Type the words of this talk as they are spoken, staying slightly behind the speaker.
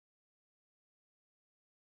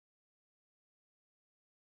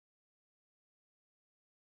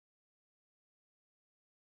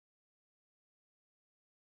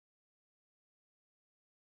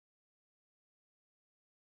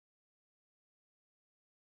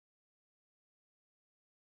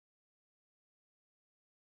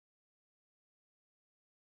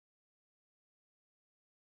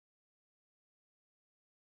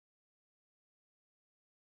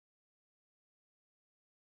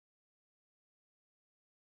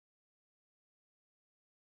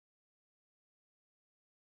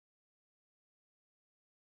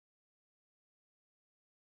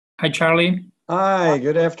Hi, Charlie. Hi,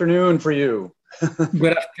 good afternoon for you.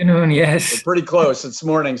 Good afternoon. We're Yes. pretty close. It's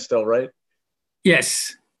morning still, right?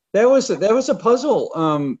 Yes. That was a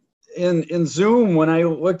puzzle. In Zoom, when I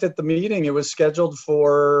looked at the meeting, it was scheduled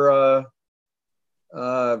for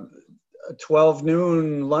 12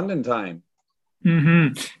 noon London time.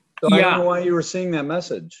 Mm-hmm. So I don't know Yeah, why you were seeing that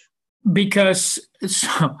message. because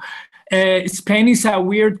Spain is a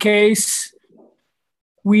weird case.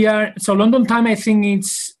 So London time, I think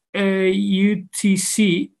it's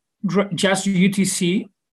UTC, just UTC.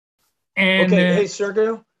 And Okay, hey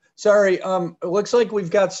Sergio. Sorry, it looks like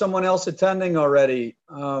we've got someone else attending already.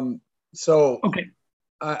 So okay.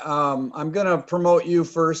 I'm gonna promote you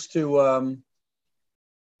first to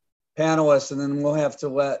panelist, and then we'll have to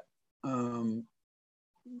let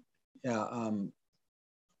yeah.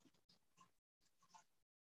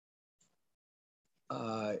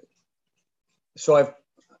 So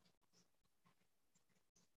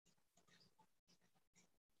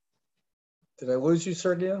did I lose you,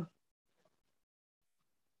 Sergio?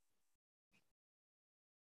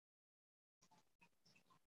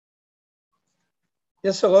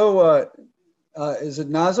 Yes, hello. Is it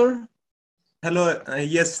Nazar? Hello,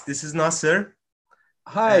 yes, this is Nasser.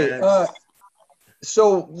 Hi.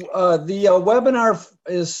 So the webinar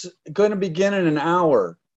is going to begin in an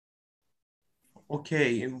hour.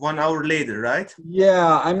 Okay, 1 hour later, right?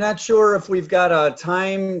 Yeah, I'm not sure if we've got a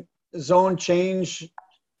time zone change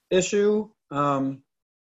issue, but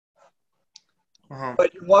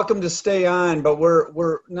you're welcome to stay on. But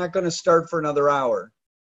we're not going to start for another hour.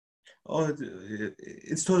 Oh,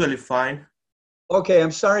 it's totally fine. Okay,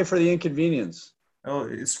 I'm sorry for the inconvenience. Oh,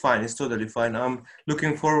 it's fine. It's totally fine. I'm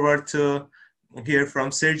looking forward to hear from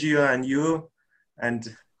Sergio and you.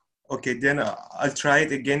 And okay, then I'll try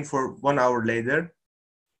it again for 1 hour later.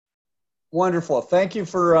 Wonderful. Thank you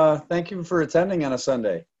for attending on a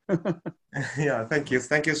Sunday. Yeah, thank you.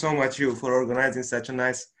 Thank you so much, you, for organizing such a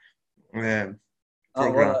nice program.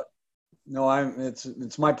 No,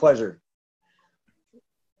 it's my pleasure.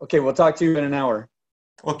 Okay, we'll talk to you in an hour.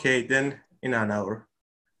 Okay, then in an hour.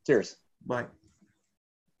 Cheers. Bye.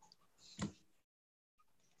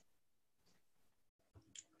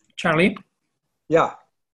 Charlie. Yeah.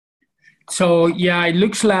 So yeah, it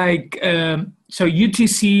looks like so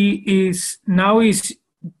UTC is now is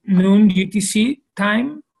noon UTC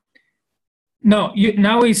time. No,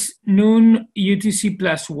 now is noon UTC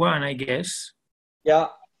 +1, I guess. Yeah.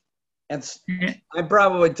 And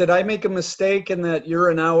did I make a mistake in that you're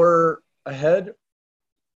an hour ahead?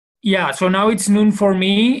 Yeah, so now it's noon for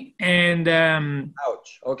me, and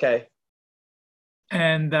ouch. Okay.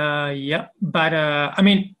 And yeah, but I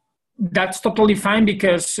mean, that's totally fine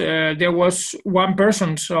because there was one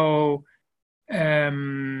person, so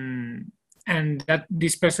and that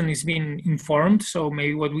this person is being informed. So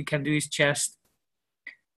maybe what we can do is just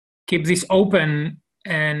keep this open,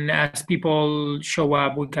 and as people show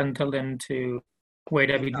up, we can tell them to wait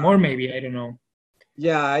a bit more. Maybe, I don't know.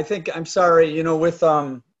 Yeah, I'm sorry. You know, with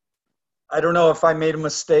I don't know if I made a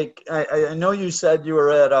mistake. I know you said you were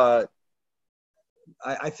at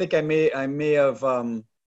I think I may have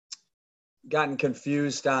gotten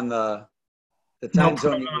confused on the time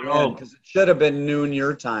zone you were in, because it should have been noon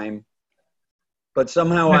your time, but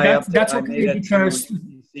somehow that's I okay, made it because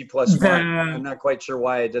UTC +1. I'm not quite sure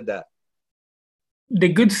why I did that. The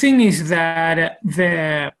good thing is that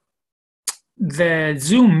the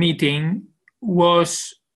Zoom meeting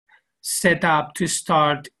was set up to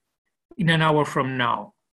start in an hour from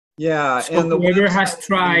now. Yeah, so and whoever has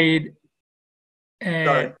tried,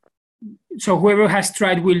 so whoever has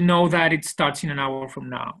tried will know that it starts in an hour from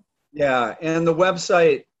now. Yeah, and the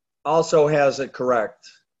website also has it correct.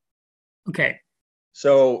 Okay.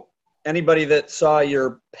 So anybody that saw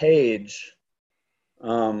your page,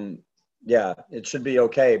 yeah, it should be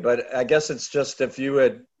okay. But I guess it's just if you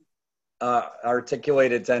had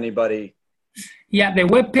articulated to anybody. Yeah, the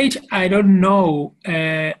web page, I don't know,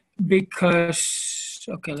 because,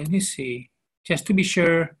 okay, let me see, just to be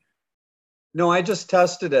sure. No, I just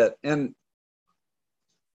tested it, and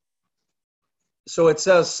so it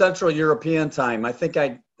says Central European time. I think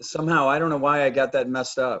I don't know why I got that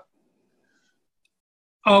messed up.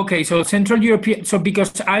 Okay, so Central European, so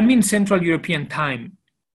because I'm in Central European time.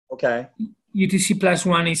 Okay. UTC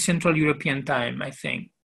 +1 is Central European time, I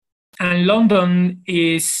think. And London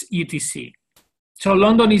is UTC. So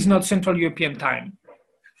London is not Central European time.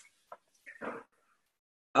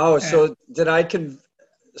 Oh, so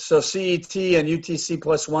so CET and UTC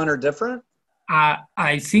 +1 are different?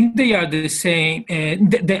 I think they are the same.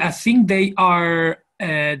 I think they are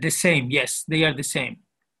the same. Yes, they are the same.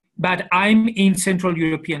 But I'm in Central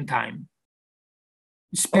European time.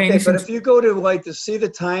 Spain Okay, is but in, if you go to like to see the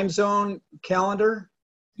time zone calendar,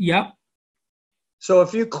 yeah. so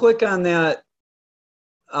if you click on that,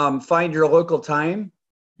 find your local time.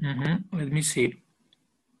 Let me see.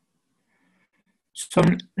 So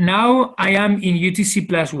now I am in UTC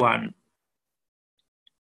 +1.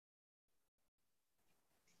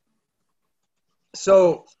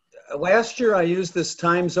 So last year I used this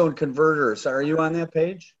time zone converter. So are you on that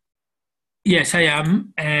page? Yes, I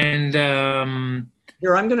am. And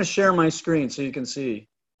Here, I'm going to share my screen so you can see.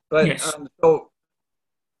 But yes, so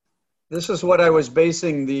this is what I was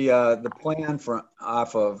basing the plan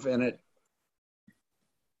off of, and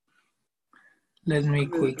let me I'm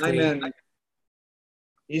quickly. in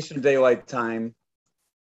Eastern Daylight Time.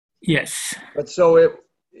 Yes. But so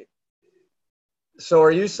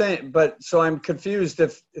are you saying? But so I'm confused.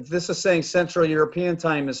 If this is saying Central European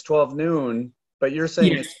Time is 12 noon, but you're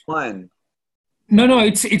saying Yes. it's 1. No,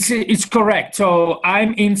 it's correct. So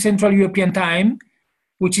I'm in Central European Time,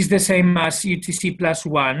 which is the same as UTC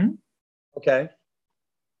 +1. Okay.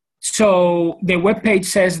 So the webpage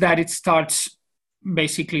says that it starts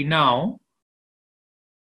basically now.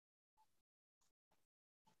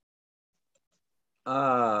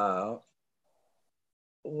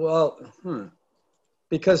 Well,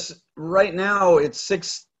 because right now it's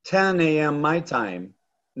 6:10 a.m. my time,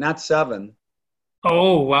 not 7.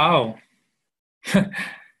 Oh, wow.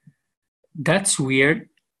 That's weird.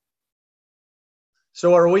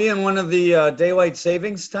 So are we in one of the daylight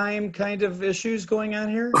savings time kind of issues going on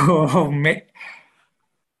here? Oh,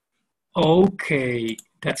 okay.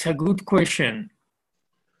 That's a good question.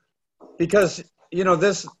 Because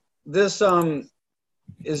this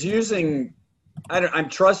is using. I'm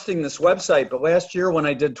trusting this website, but last year when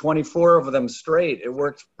I did 24 of them straight, it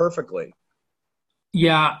worked perfectly.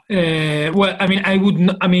 Yeah. Well, I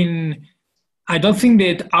mean, I don't think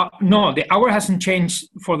that, no, the hour hasn't changed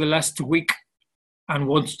for the last week and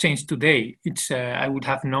won't change today. I would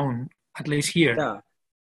have known, at least here. Yeah.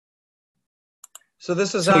 So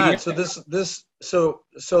this is So, odd. yeah. So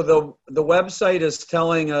the website is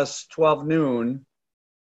telling us 12 noon,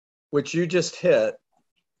 which you just hit.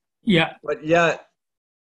 Yeah. But yet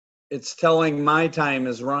it's telling my time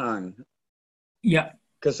is wrong. Yeah.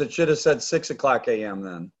 Because it should have said 6 o'clock a.m.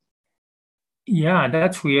 then. Yeah,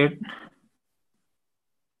 that's weird.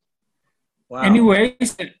 Wow.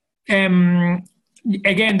 Anyways,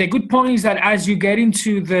 again, the good point is that as you get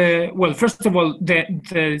into well, first of all,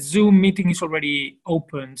 the Zoom meeting is already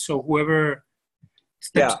open, so whoever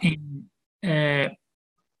steps in, and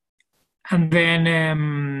then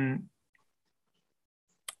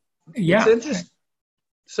yeah. It's interesting.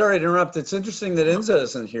 Sorry to interrupt. It's interesting that Inza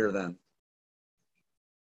isn't here then.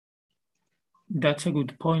 That's a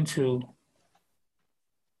good point too.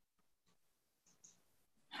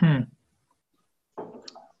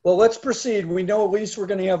 Well, let's proceed. We know at least we're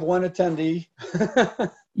going to have one attendee.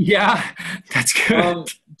 Yeah, that's good.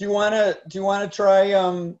 Do you want to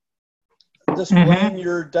try displaying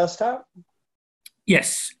your desktop?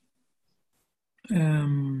 Yes.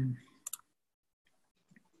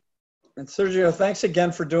 And Sergio, thanks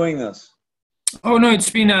again for doing this. Oh no, it's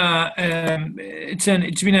been a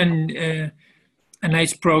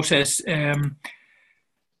nice process.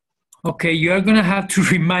 Okay, you are gonna have to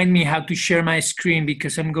remind me how to share my screen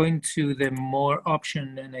because I'm going to the more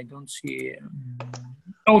option and I don't see.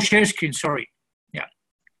 Oh, share screen. Sorry. Yeah.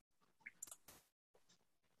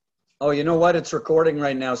 Oh, you know what? It's recording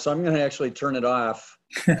right now, so I'm going to actually turn it off.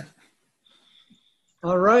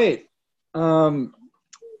 All right.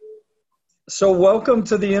 So welcome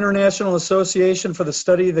to the International Association for the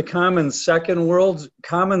Study of the Commons Second World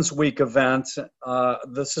Commons Week event.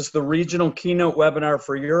 This is the regional keynote webinar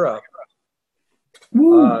for Europe.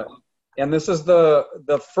 And this is the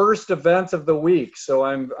first event of the week, so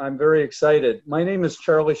I'm very excited. My name is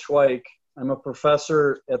Charlie Schweik. I'm a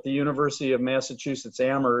professor at the University of Massachusetts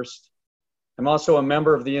Amherst. I'm also a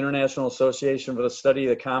member of the International Association for the Study of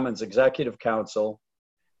the Commons Executive Council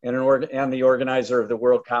and the organizer of the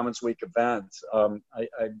World Commons Week event. I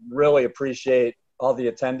really appreciate all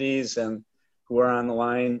the attendees and who are on the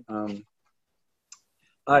line.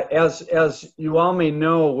 As you all may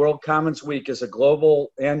know, World Commons Week is a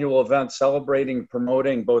global annual event celebrating and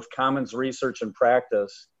promoting both commons research and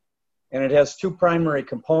practice. And it has two primary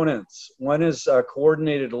components. One is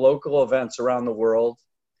coordinated local events around the world.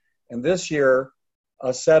 And this year,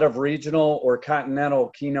 a set of regional or continental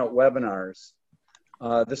keynote webinars.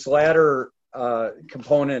 This latter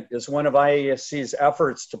component is one of IASC's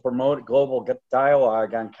efforts to promote global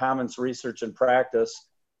dialogue on commons research and practice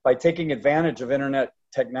by taking advantage of internet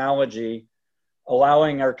technology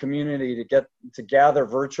allowing our community to gather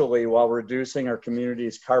virtually while reducing our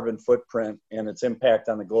community's carbon footprint and its impact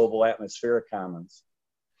on the global atmospheric commons.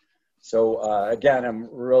 So again, I'm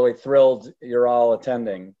really thrilled you're all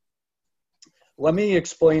attending. Let me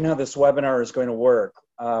explain how this webinar is going to work.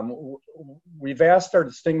 We've asked our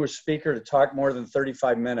distinguished speaker to talk more than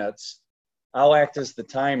 35 minutes. I'll act as the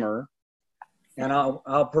timer, and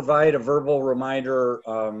I'll provide a verbal reminder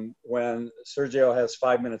when Sergio has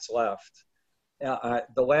 5 minutes left.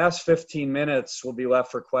 The last 15 minutes will be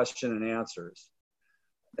left for question and answers.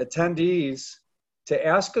 Attendees, to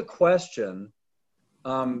ask a question,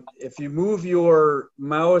 if you move your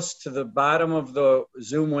mouse to the bottom of the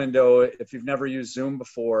Zoom window, if you've never used Zoom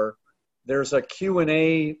before, there's a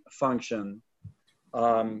Q&A function,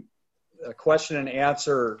 a question and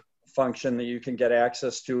answer function that you can get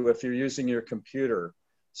access to if you're using your computer.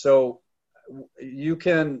 So you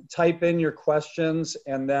can type in your questions,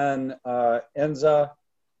 and then Enza,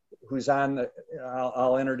 who's on,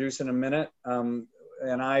 I'll introduce in a minute, and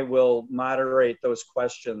I will moderate those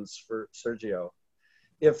questions for Sergio.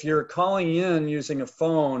 If you're calling in using a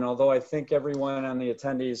phone, although I think everyone on the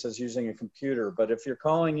attendees is using a computer, but if you're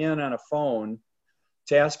calling in on a phone,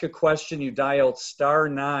 to ask a question, you dial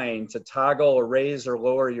 *9 to toggle or raise or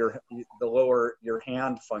lower your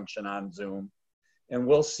hand function on Zoom. And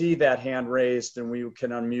we'll see that hand raised, and we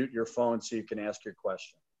can unmute your phone so you can ask your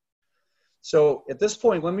question. So at this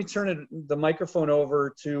point, let me turn the microphone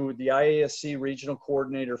over to the IASC Regional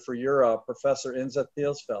Coordinator for Europe, Professor Inza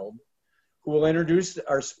Thielsfeld, who will introduce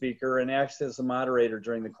our speaker and act as the moderator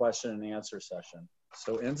during the question and answer session.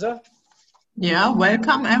 So Inza? Yeah,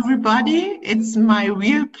 welcome everybody. It's my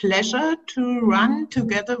real pleasure to run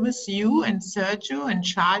together with you and Sergio and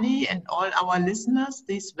Charlie and all our listeners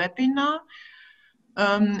this webinar.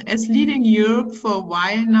 As leading Europe for a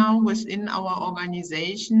while now within our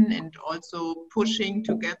organization, and also pushing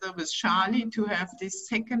together with Charlie to have this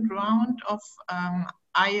second round of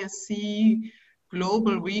IASC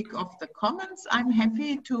Global Week of the Commons, I'm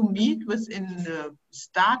happy to meet within the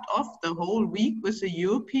start of the whole week with a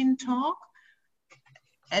European talk.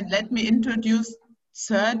 And let me introduce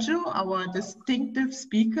Sergio, our distinctive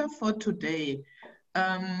speaker for today.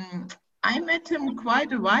 I met him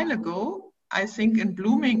quite a while ago. I think in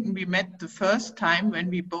Bloomington we met the first time when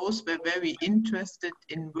we both were very interested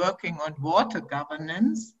in working on water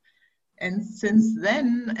governance. And since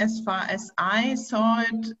then, as far as I saw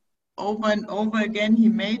it, over and over again, he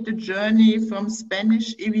made the journey from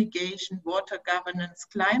Spanish irrigation, water governance,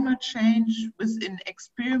 climate change within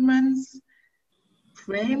experiments,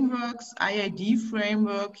 frameworks, IAD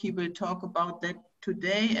framework, he will talk about that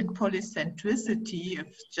today, and polycentricity,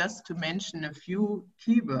 just to mention a few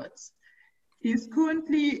keywords. He is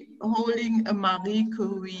currently holding a Marie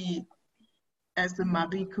Curie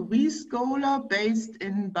Scholar based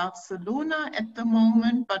in Barcelona at the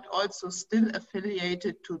moment, but also still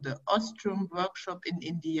affiliated to the Ostrom workshop in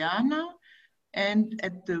Indiana, and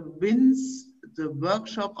at the WINS, the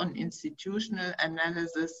workshop on institutional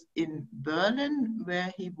analysis in Berlin,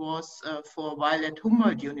 where he was for a while at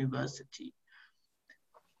Humboldt University.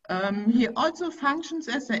 He also functions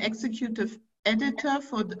as an executive editor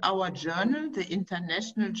for our journal, the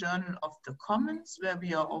International Journal of the Commons, where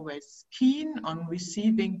we are always keen on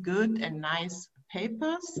receiving good and nice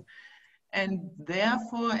papers. And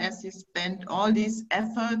therefore, as he spent all these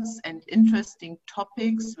efforts and interesting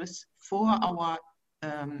topics for our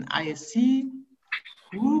IASC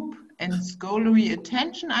group and scholarly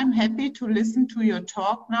attention, I'm happy to listen to your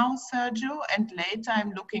talk now, Sergio, and later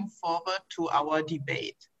I'm looking forward to our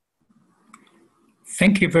debate.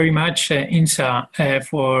 Thank you very much, Insa,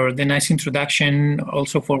 for the nice introduction,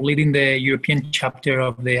 also for leading the European chapter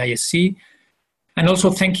of the IASC. And also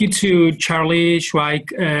thank you to Charlie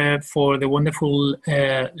Schweig for the wonderful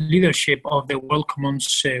leadership of the World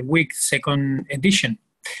Commons Week, second edition.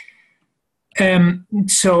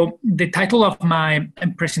 So the title of my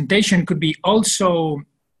presentation could be also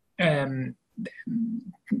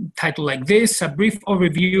titled like this: a brief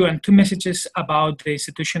overview and two messages about the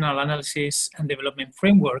institutional analysis and development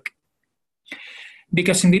framework.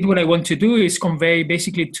 Because indeed what I want to do is convey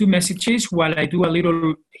basically two messages while I do a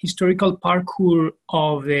little historical parkour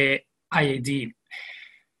of the IAD.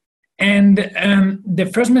 And the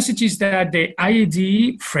first message is that the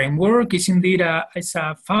IAD framework is indeed a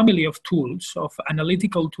family of tools, of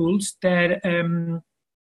analytical tools that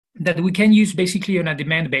that we can use basically on a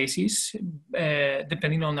demand basis,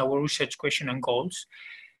 depending on our research question and goals.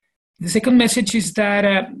 The second message is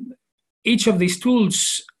that each of these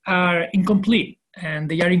tools are incomplete, and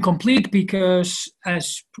they are incomplete because,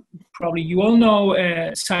 as probably you all know,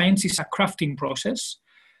 science is a crafting process.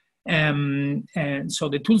 And so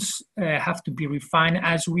the tools have to be refined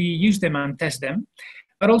as we use them and test them,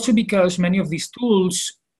 but also because many of these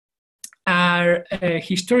tools are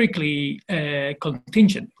historically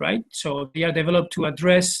contingent, right? So they are developed to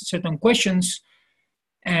address certain questions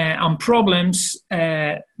and problems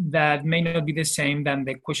that may not be the same than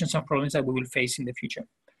the questions and problems that we will face in the future.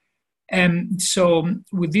 So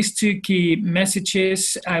with these two key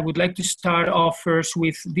messages, I would like to start off first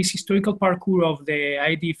with this historical parkour of the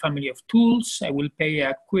IAD family of tools. I will pay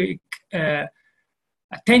a quick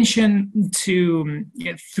attention to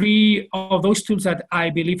three of those tools that I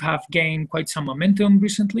believe have gained quite some momentum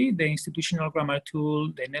recently: the institutional grammar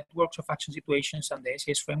tool, the networks of action situations, and the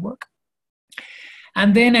SAS framework.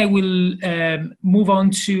 And then I will move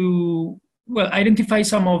on to, well, identify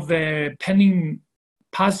some of the pending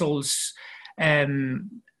puzzles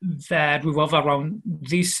that revolve around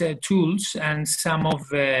these tools and some of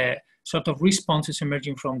the sort of responses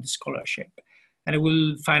emerging from the scholarship. And I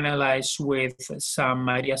will finalize with some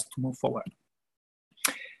ideas to move forward.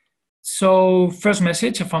 So first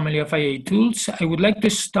message, a family of IAD tools. I would like to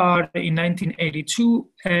start in 1982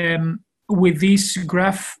 with this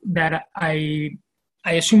graph that I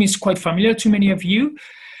assume is quite familiar to many of you.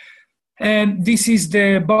 And this is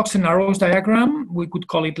the box and arrows diagram, we could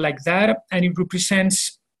call it like that, and it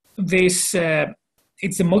represents this,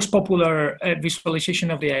 it's the most popular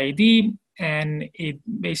visualization of the IAD, and it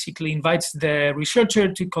basically invites the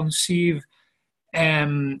researcher to conceive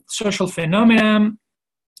social phenomena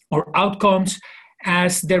or outcomes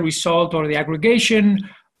as the result or the aggregation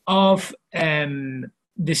of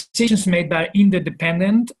decisions made by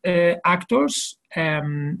interdependent actors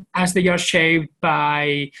as they are shaped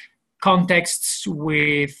by contexts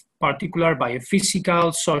with particular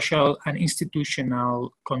biophysical, social, and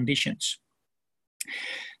institutional conditions.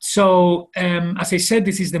 So, as I said,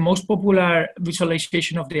 this is the most popular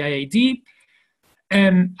visualization of the IAD.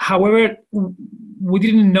 However, we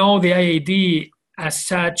didn't know the IAD as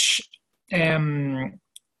such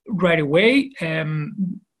right away.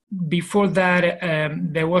 Before that,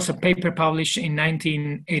 there was a paper published in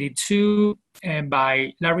 1982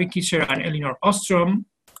 by Larry Kisser and Elinor Ostrom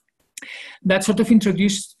that sort of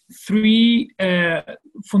introduced three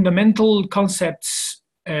fundamental concepts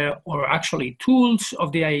or actually tools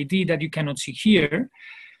of the IAD that you cannot see here.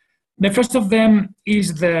 The first of them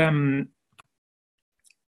is the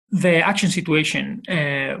action situation,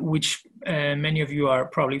 which many of you are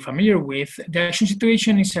probably familiar with. The action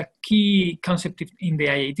situation is a key concept in the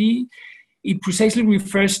IAD. It precisely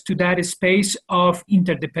refers to that space of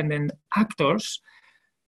interdependent actors.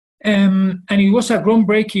 And it was a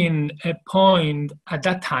groundbreaking point at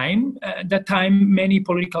that time. At that time, many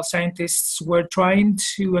political scientists were trying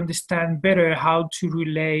to understand better how to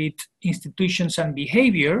relate institutions and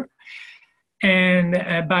behavior,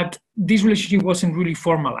 but this relationship wasn't really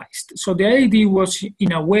formalized. So the IAD was,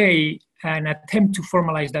 in a way, an attempt to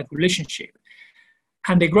formalize that relationship.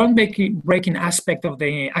 And the groundbreaking aspect of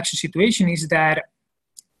the action situation is that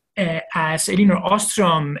as Elinor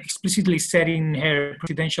Ostrom explicitly said in her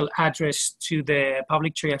presidential address to the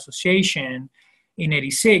Public Trade Association in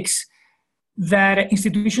 '86, that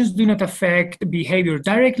institutions do not affect behavior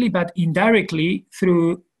directly, but indirectly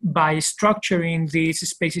by structuring these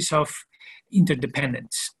spaces of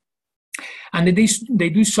interdependence. And they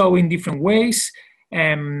do so in different ways,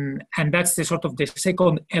 and that's the sort of the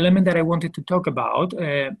second element that I wanted to talk about.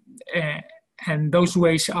 And those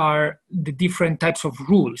ways are the different types of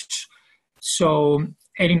rules. So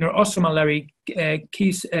Elinor Ostrom and Larry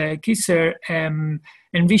Kisser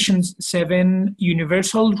envisions 7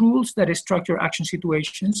 universal rules that structure action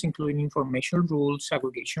situations, including information rules,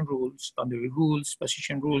 aggregation rules, boundary rules,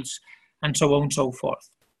 position rules, and so on and so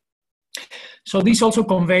forth. So this also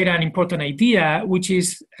conveyed an important idea, which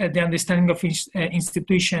is the understanding of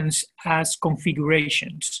institutions as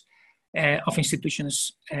configurations of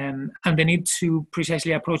institutions, and the need to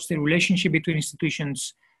precisely approach the relationship between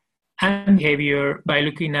institutions and behavior by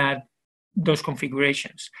looking at those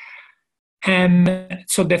configurations. And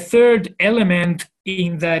so the third element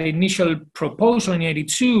in that initial proposal in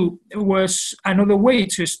 '82 was another way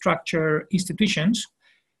to structure institutions,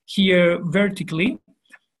 here vertically,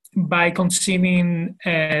 by conceiving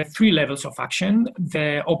 3 levels of action: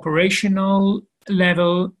 the operational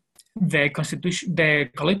level, the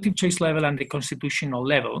collective choice level, and the constitutional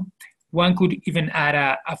level. One could even add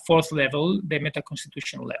a 4th level, the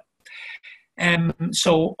meta-constitutional level.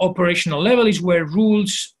 So operational level is where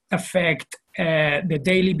rules affect the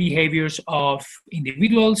daily behaviors of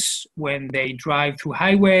individuals when they drive through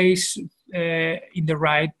highways in the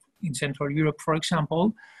right, in Central Europe, for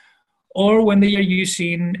example, or when they are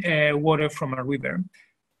using water from a river.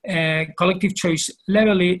 Collective choice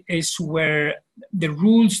level is where the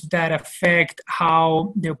rules that affect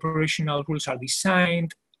how the operational rules are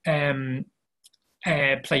designed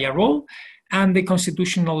play a role, and the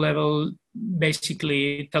constitutional level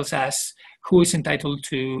basically tells us who is entitled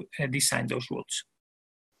to design those rules.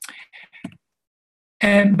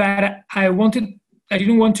 But I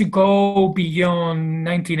didn't want to go beyond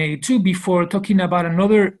 1982 before talking about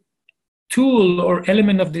another tool or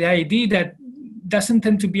element of the IAD that doesn't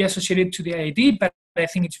tend to be associated to the IAD, but I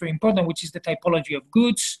think it's very important, which is the typology of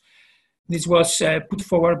goods. This was put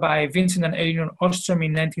forward by Vincent and Elinor Ostrom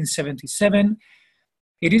in 1977.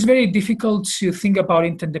 It is very difficult to think about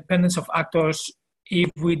interdependence of actors if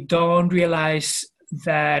we don't realize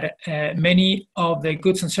that many of the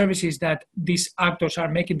goods and services that these actors are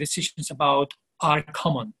making decisions about are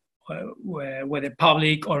common, whether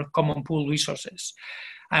public or common pool resources.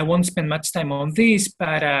 I won't spend much time on this,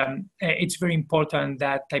 but it's very important,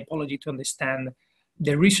 that typology, to understand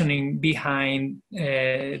the reasoning behind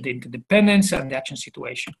the interdependence and the action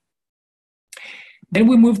situation. Then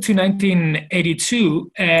we move to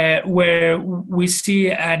 1982, where we see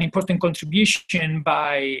an important contribution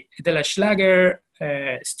by Adela Schlager,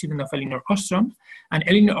 student of Elinor Ostrom, and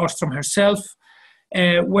Elinor Ostrom herself,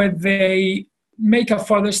 where they make a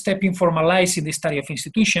further step in formalizing the study of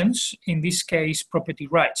institutions, in this case, property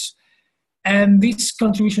rights. And this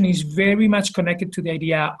contribution is very much connected to the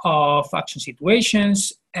idea of action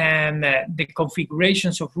situations and the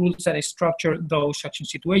configurations of rules that structure those action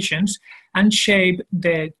situations and shape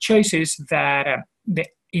the choices that the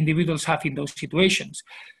individuals have in those situations.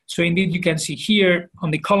 So indeed, you can see here on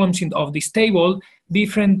the columns of this table,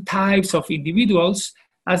 different types of individuals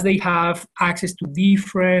as they have access to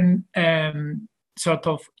different sort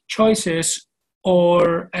of choices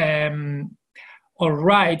or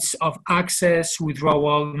rights of access,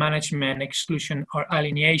 withdrawal, management, exclusion, or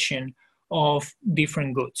alienation of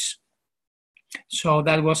different goods. So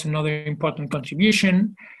that was another important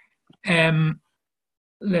contribution.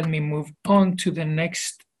 Let me move on to the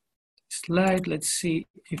next slide. Let's see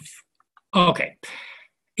if, okay.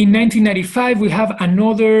 In 1995, we have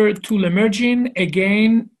another tool emerging,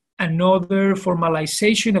 again, another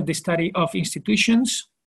formalization of the study of institutions.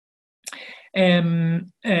 Here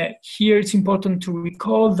it's important to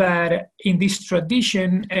recall that in this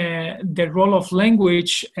tradition, the role of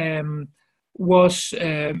language was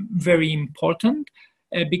very important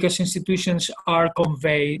because institutions are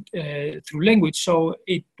conveyed through language. So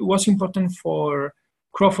it was important for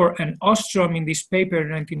Crawford and Ostrom in this paper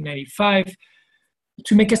in 1995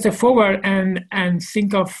 to make a step forward and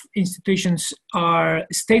think of institutions are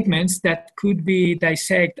statements that could be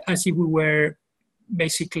dissected as if we were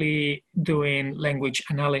basically doing language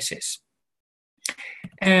analysis.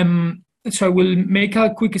 So I will make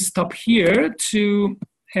a quick stop here to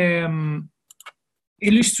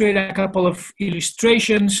illustrate a couple of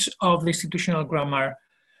illustrations of the institutional grammar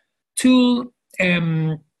tool.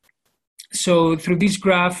 So through this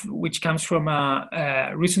graph, which comes from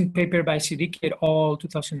a recent paper by Siddiqui et al.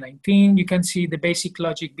 2019, you can see the basic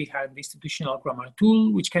logic behind the institutional grammar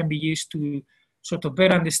tool, which can be used to sort of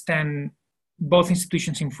better understand both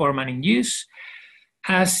institutions in form and in use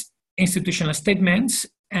as institutional statements.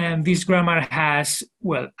 And this grammar has,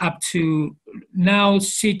 well, up to now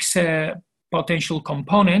 6 potential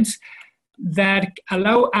components that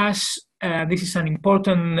allow us, this is an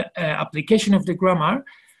important application of the grammar,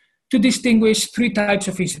 to distinguish 3 types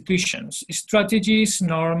of institutions: strategies,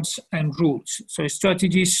 norms, and rules. So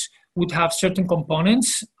strategies would have certain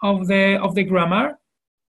components of the grammar,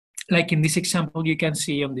 like in this example you can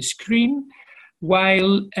see on the screen,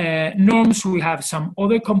 while norms will have some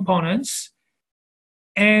other components,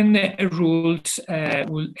 and rules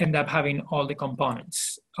will end up having all the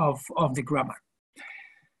components of the grammar.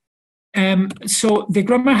 So the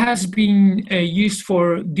grammar has been used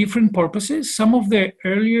for different purposes. Some of the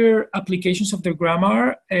earlier applications of the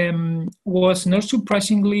grammar was not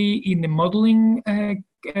surprisingly in the modeling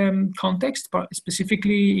context, but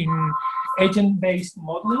specifically in agent-based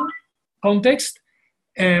modeling context.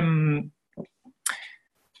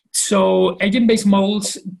 So agent-based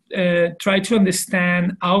models try to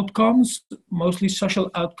understand outcomes, mostly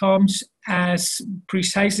social outcomes, as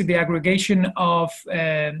precisely the aggregation of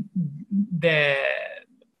the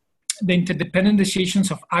interdependent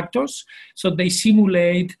decisions of actors. So they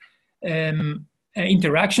simulate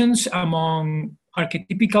interactions among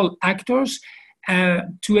archetypical actors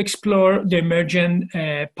to explore the emergent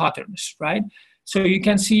patterns, right? So you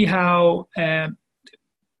can see how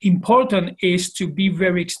important is to be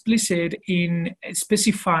very explicit in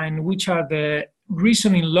specifying which are the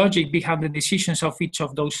reasoning logic behind the decisions of each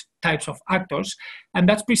of those types of actors. And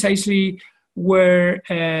that's precisely where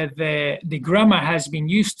the grammar has been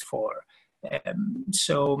used for.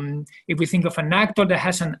 So if we think of an actor that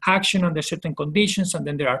has an action under certain conditions and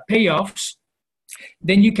then there are payoffs,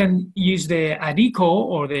 then you can use the ADICO,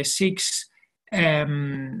 or the 6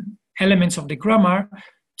 elements of the grammar,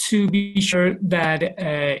 to be sure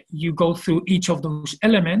that you go through each of those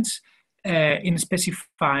elements in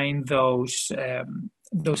specifying those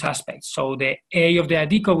aspects. So the A of the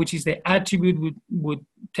ADICO, which is the attribute, would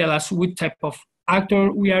tell us what type of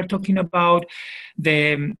actor we are talking about.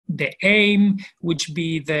 The aim, which will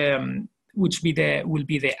be the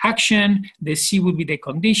action. The C would be the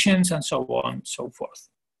conditions, and so on and so forth.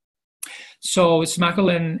 So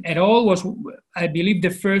Smackel et al. Was, I believe, the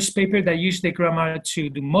first paper that used the grammar to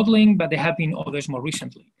do modeling, but there have been others more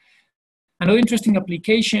recently. Another interesting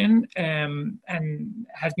application, and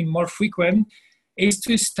has been more frequent, is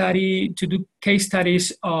to do case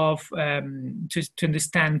studies of, to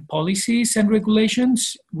understand policies and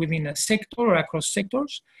regulations within a sector or across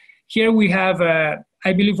sectors. Here we have,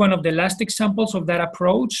 I believe, one of the last examples of that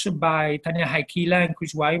approach by Tanya Haikila and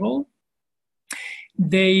Chris Weibel.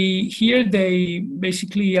 They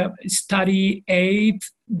basically study 8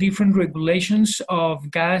 different regulations of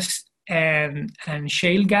gas and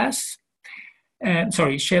shale gas,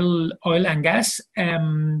 shale oil and gas.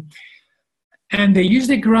 And they use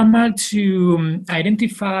the grammar to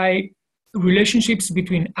identify relationships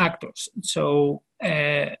between actors. So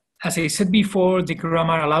as I said before, the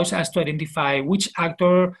grammar allows us to identify which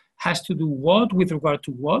actor has to do what with regard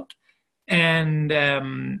to what. And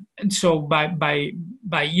so by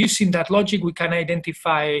using that logic, we can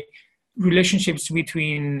identify relationships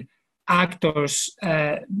between actors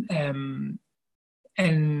and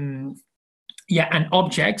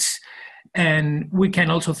objects. And we can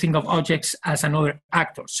also think of objects as another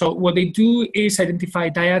actor. So what they do is identify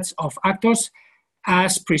dyads of actors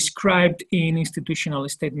as prescribed in institutional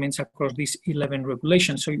statements across these 11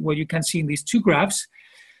 regulations. So what you can see in these 2 graphs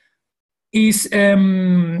is,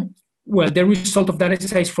 the result of that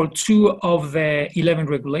exercise for 2 of the 11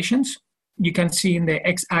 regulations. You can see in the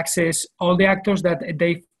x-axis all the actors that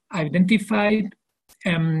they've identified,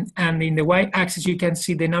 and in the y-axis you can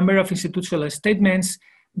see the number of institutional statements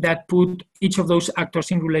that put each of those actors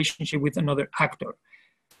in relationship with another actor.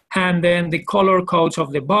 And then the color codes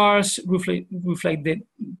of the bars reflect the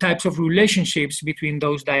types of relationships between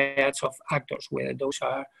those dyads of actors, whether those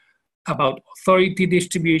are about authority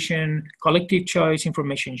distribution, collective choice,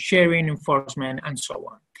 information sharing, enforcement, and so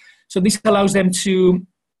on. So this allows them to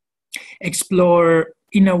explore,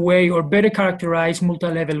 in a way, or better characterize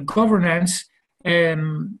multi-level governance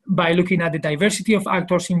by looking at the diversity of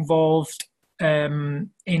actors involved in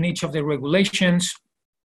each of the regulations,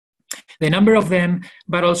 the number of them,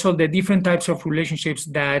 but also the different types of relationships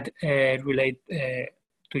that relate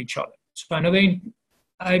to each other. So another,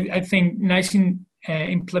 I think, nice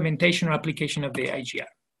implementation or application of the IGR.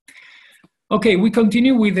 Okay, we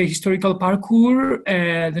continue with the historical parkour.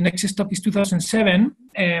 The next stop is 2007,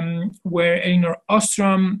 where Elinor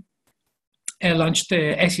Ostrom launched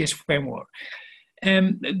the SES framework.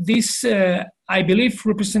 This, I believe,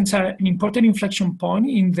 represents an important inflection point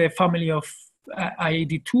in the family of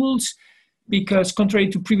IAD tools, because contrary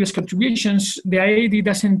to previous contributions, the IAD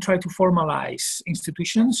doesn't try to formalize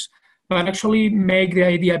institutions, but actually make the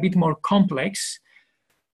idea a bit more complex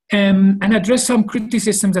and address some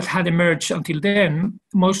criticisms that had emerged until then,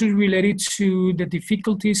 mostly related to the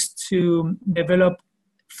difficulties to develop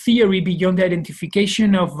theory beyond the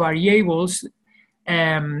identification of variables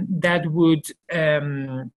that would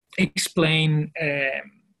explain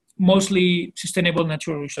mostly sustainable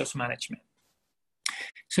natural resource management.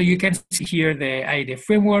 So you can see here the IAD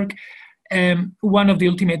framework. One of the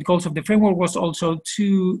ultimate goals of the framework was also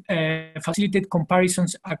to facilitate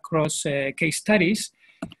comparisons across case studies.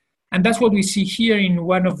 And that's what we see here in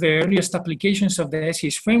one of the earliest applications of the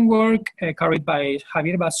SES framework, carried by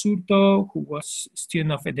Javier Basurto, who was a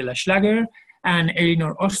student of De La Schlager, and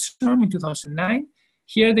Elinor Ostrom in 2009.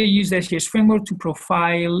 Here they use the SES framework to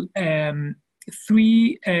profile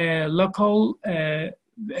 3 local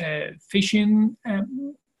fishing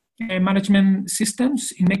management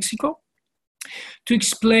systems in Mexico to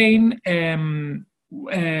explain the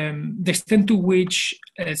extent to which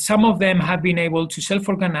some of them have been able to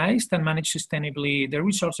self-organize and manage sustainably their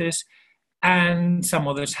resources, and some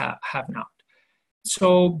others have not.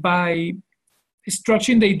 So by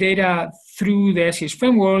structuring the data through the SES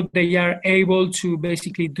framework, they are able to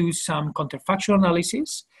basically do some counterfactual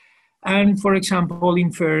analysis and, for example,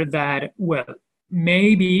 infer that, well,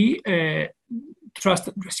 maybe trust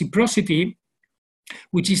reciprocity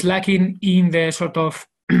which is lacking in the sort of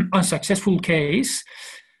unsuccessful case,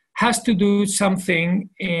 has to do something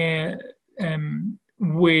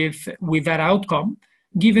with that outcome,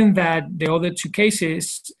 given that the other two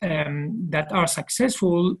cases that are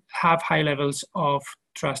successful have high levels of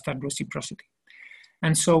trust and reciprocity,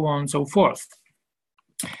 and so on and so forth.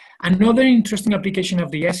 Another interesting application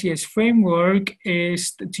of the SES framework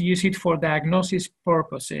is to use it for diagnosis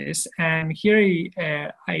purposes. And here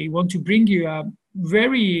I want to bring you a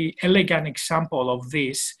very elegant example of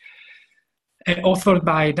this, authored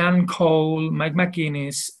by Dan Cole, Mike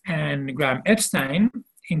McGuinness, and Graham Epstein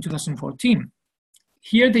in 2014.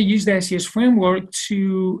 Here they use the SES framework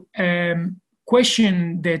to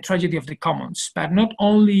question the tragedy of the commons, but not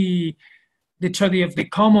only the tragedy of the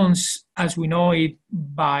commons as we know it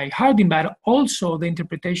by Harding, but also the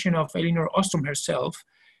interpretation of Elinor Ostrom herself.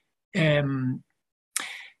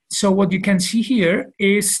 So what you can see here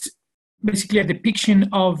is basically a depiction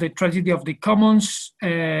of the tragedy of the commons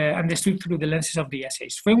understood through the lenses of the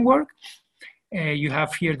SES framework. You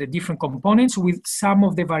have here the different components with some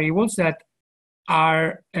of the variables that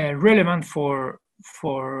are relevant for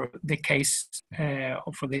the case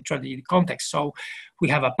or for the tragedy context. So we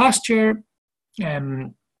have a pasture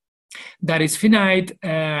that is finite,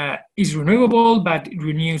 is renewable, but it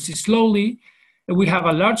renews slowly. We have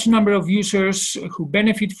a large number of users who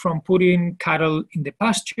benefit from putting cattle in the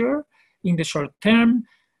pasture in the short term,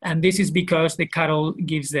 and this is because the cattle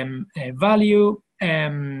gives them value.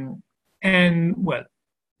 And well,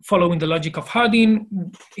 following the logic of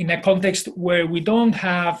Harding, in a context where we don't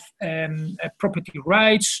have property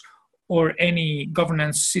rights or any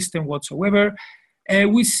governance system whatsoever,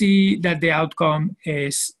 we see that the outcome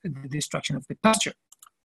is the destruction of the pasture.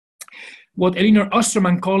 What Elinor Ostrom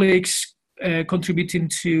and colleagues contributing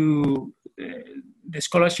to the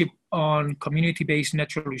scholarship on community-based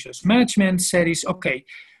natural resource management said is, okay,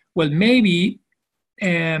 well, maybe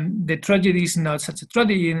the tragedy is not such a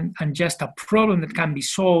tragedy and just a problem that can be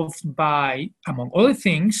solved by, among other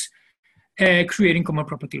things, creating common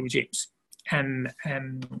property regimes. And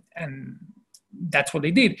that's what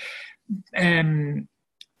they did.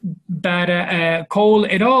 But Cole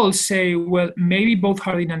et al. Say, well, maybe both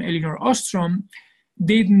Harding and Elinor Ostrom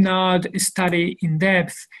did not study in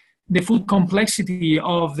depth the full complexity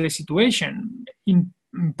of the situation, in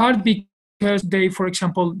part because they, for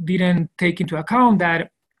example, didn't take into account that,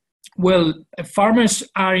 well, farmers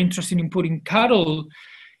are interested in putting cattle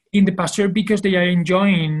in the pasture because they are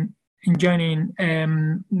enjoying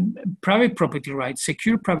private property rights,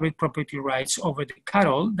 secure private property rights over the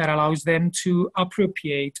cattle that allows them to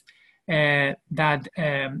appropriate that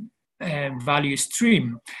value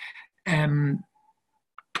stream.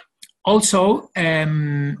 Also,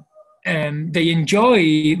 they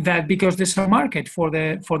enjoy that because there's a market for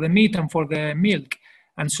the meat and for the milk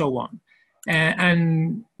and so on.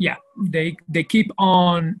 And yeah, they keep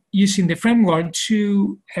on using the framework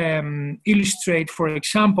to illustrate, for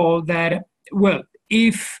example, that, well,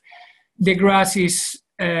 if the grass is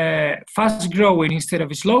fast growing instead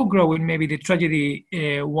of slow growing, maybe the tragedy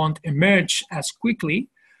won't emerge as quickly.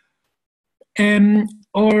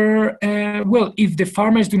 Or, well, if the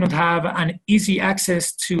farmers do not have an easy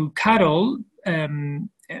access to cattle, then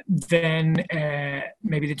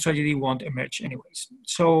maybe the tragedy won't emerge anyways.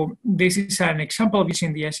 So this is an example of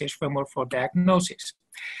using the SES framework for diagnosis.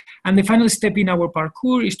 And the final step in our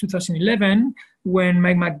parkour is 2011, when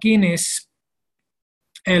Mike McGuinness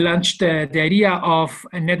launched the idea of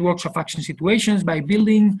networks of action situations by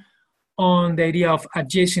building on the idea of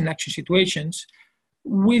adjacent action situations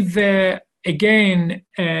with the, again,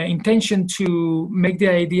 intention to make the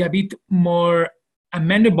idea a bit more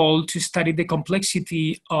amenable to study the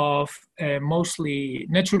complexity of mostly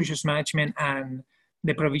natural resource management and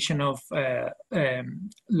the provision of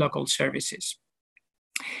local services.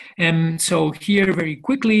 So here, very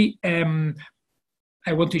quickly,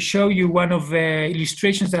 I want to show you one of the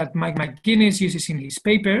illustrations that Mike McGuinness uses in his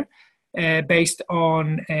paper based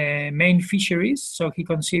on main fisheries. So he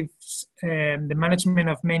conceives the management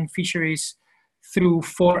of main fisheries through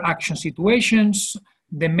 4 action situations.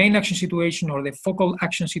 The main action situation, or the focal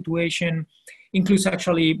action situation, includes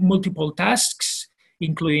actually multiple tasks,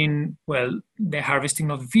 including, well, the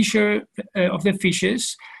harvesting of the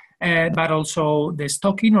fishes, but also the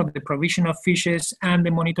stocking or the provision of fishes and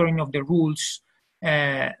the monitoring of the rules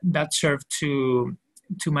that serve to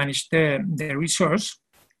manage the resource.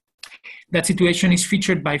 That situation is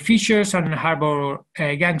featured by fishers and harbor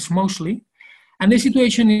gangs mostly. And the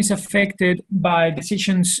situation is affected by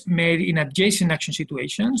decisions made in adjacent action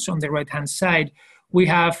situations. On the right-hand side, we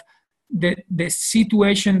have the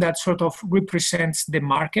situation that sort of represents the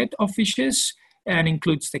market of fishes, and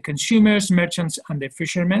includes the consumers, merchants, and the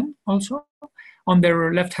fishermen also. On the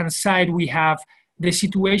left-hand side, we have the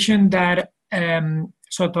situation that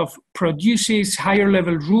sort of produces higher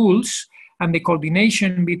level rules and the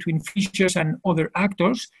coordination between fishers and other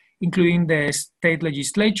actors, including the state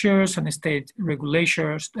legislatures and state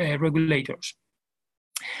regulators.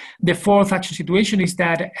 The fourth action situation is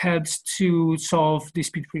that helps to solve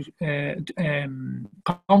dispute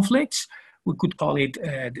conflicts. We could call it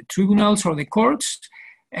the tribunals or the courts.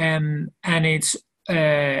 And it's,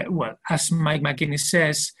 well, as Mike McInnes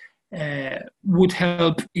says, would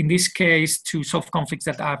help in this case to solve conflicts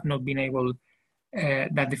that have not been able,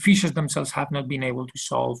 that the fishers themselves have not been able to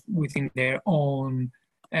solve within their own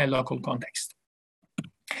local context.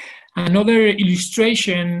 Another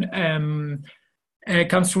illustration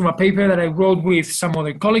comes from a paper that I wrote with some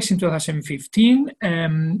other colleagues in 2015.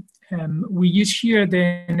 We use here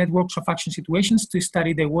the networks of action situations to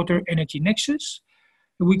study the water-energy nexus.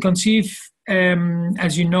 We conceive,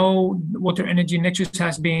 as you know, water-energy nexus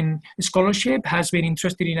has been, scholarship has been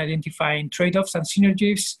interested in identifying trade-offs and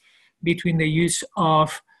synergies between the use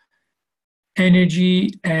of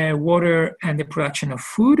energy, water, and the production of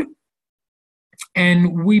food.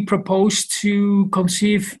 And we propose to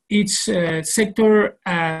conceive each sector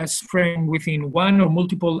as framed within one or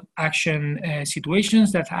multiple action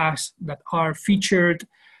situations that are featured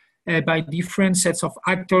by different sets of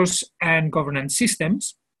actors and governance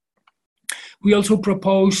systems. We also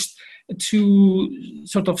propose to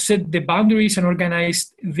sort of set the boundaries and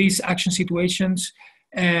organize these action situations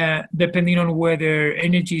depending on whether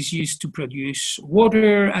energy is used to produce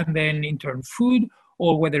water and then in turn food,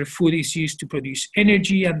 or whether food is used to produce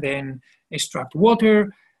energy and then extract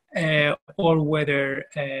water, or whether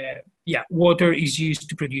water is used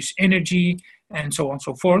to produce energy, and so on and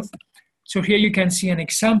so forth. So here you can see an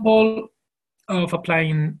example of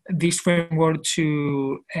applying this framework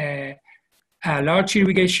to a large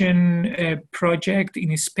irrigation project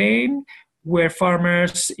in Spain, where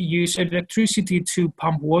farmers use electricity to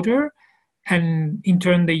pump water, and in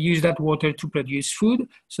turn they use that water to produce food.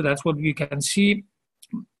 So that's what you can see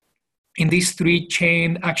in these three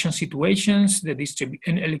chain action situations: the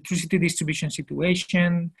electricity distribution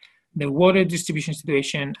situation, the water distribution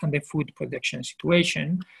situation, and the food production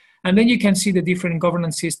situation. And then you can see the different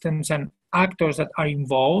governance systems and actors that are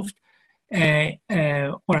involved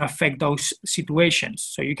or affect those situations.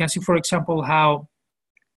 So you can see, for example, how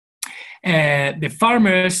the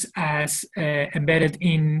farmers, as embedded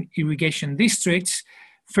in irrigation districts,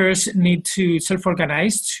 first need to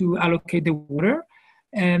self-organize to allocate the water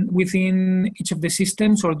and within each of the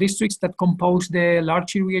systems or districts that compose the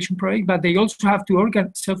large irrigation project, but they also have to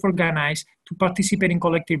self-organize to participate in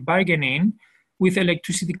collective bargaining with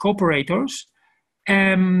electricity cooperators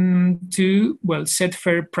to, well, set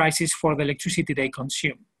fair prices for the electricity they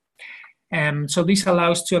consume. So this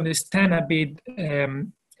allows to understand a bit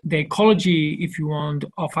the ecology, if you want,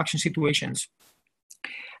 of action situations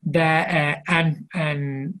that,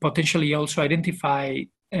 and potentially also identify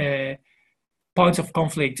points of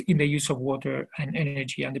conflict in the use of water and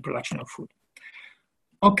energy and the production of food.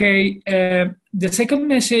 Okay, the second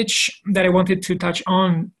message that I wanted to touch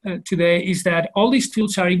on today is that all these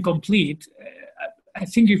tools are incomplete. I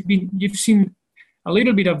think you've seen a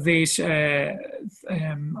little bit of this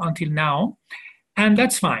until now, and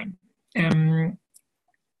that's fine.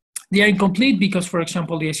 They are incomplete because, for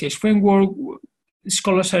example, the SES framework,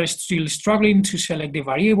 scholars are still struggling to select the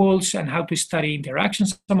variables and how to study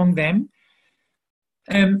interactions among them.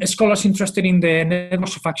 Scholars interested in the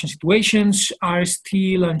networks of action situations are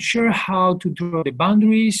still unsure how to draw the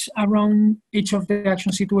boundaries around each of the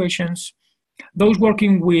action situations. Those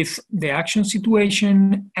working with the action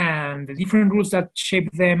situation and the different rules that shape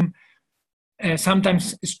them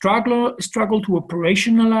sometimes struggle to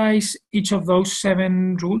operationalize each of those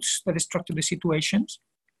 7 rules that structure the situations.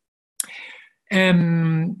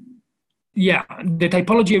 The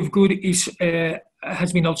typology of good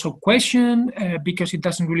has been also questioned because it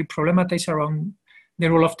doesn't really problematize around the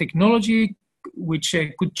role of technology, which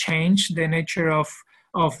could change the nature of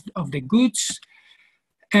the goods.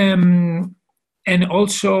 And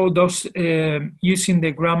also those using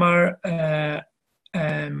the grammar,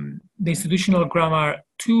 the institutional grammar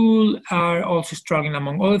tool are also struggling,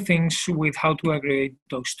 among other things, with how to aggregate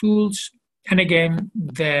those tools. And again,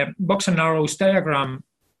 the box and arrows diagram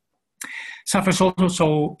suffers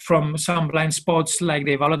also from some blind spots like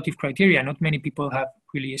the evaluative criteria. Not many people have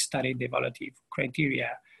really studied the evaluative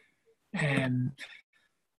criteria.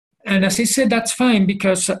 And as I said, that's fine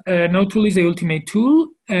because no tool is the ultimate tool,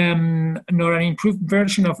 nor an improved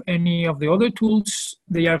version of any of the other tools.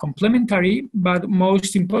 They are complementary, but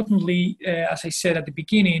most importantly, as I said at the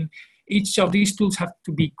beginning, each of these tools have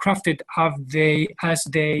to be crafted as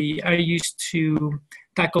they are used to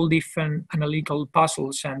tackle different analytical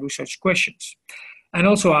puzzles and research questions, and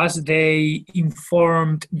also as they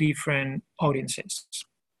informed different audiences.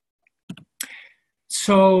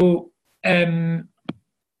 So I'm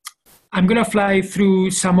going to fly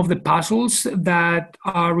through some of the puzzles that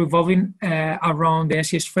are revolving around the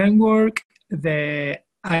SES framework, the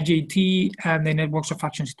IJT, and the networks of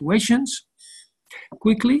action situations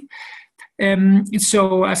quickly.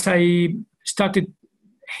 So as I started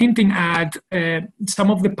hinting at, some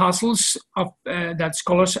of the puzzles that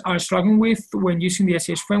scholars are struggling with when using the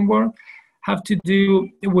SES framework have to do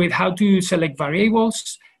with how to select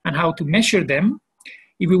variables and how to measure them.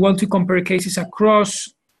 If we want to compare cases across,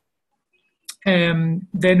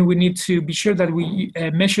 then we need to be sure that we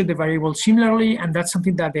measure the variables similarly, and that's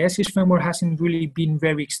something that the SES framework hasn't really been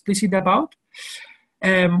very explicit about.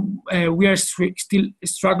 We are still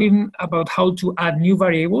struggling about how to add new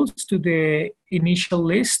variables to the initial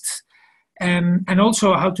lists, and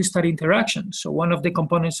also how to study interactions. So one of the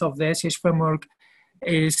components of the SES framework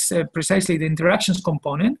is precisely the interactions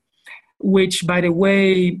component, which, by the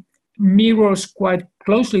way, mirrors quite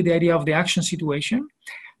closely the idea of the action situation,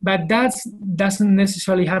 but that doesn't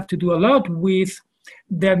necessarily have to do a lot with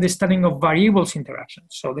the understanding of variables interactions.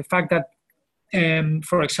 So the fact that,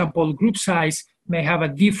 for example, group size may have a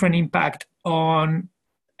different impact on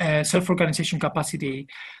self-organization capacity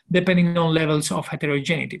depending on levels of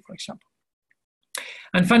heterogeneity, for example.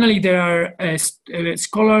 And finally, there are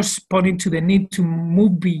scholars pointing to the need to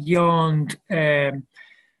move beyond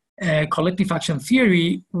collective action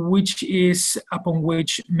theory, which is upon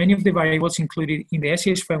which many of the variables included in the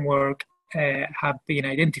SES framework have been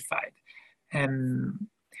identified.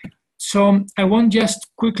 So I want just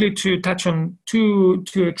quickly to touch on two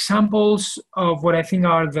examples of what I think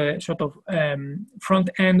are the sort of front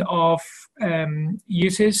end of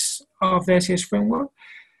uses of the SES framework.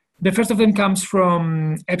 The first of them comes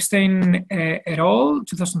from Epstein et al.,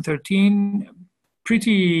 2013,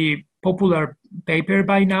 pretty popular paper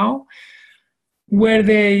by now, where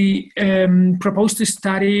they proposed to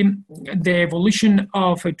study the evolution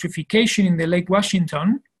of eutrophication in the Lake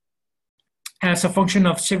Washington as a function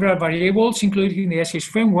of several variables included in the SES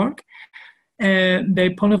framework.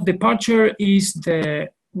 The point of departure is the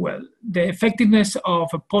effectiveness of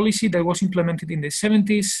a policy that was implemented in the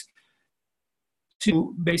 70s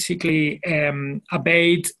to basically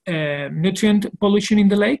abate nutrient pollution in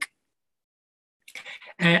the lake.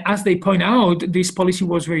 As they point out, this policy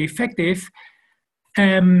was very effective.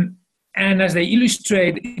 And as they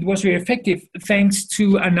illustrate, it was very effective thanks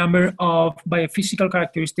to a number of biophysical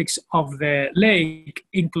characteristics of the lake,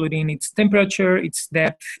 including its temperature, its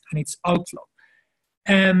depth, and its outflow.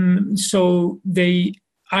 So they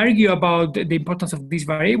argue about the importance of these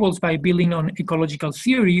variables by building on ecological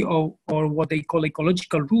theory or what they call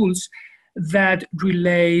ecological rules that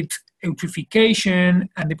relate eutrophication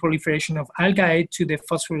and the proliferation of algae to the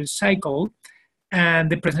phosphorus cycle and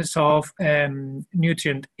the presence of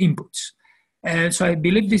nutrient inputs. So I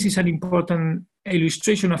believe this is an important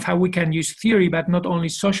illustration of how we can use theory, but not only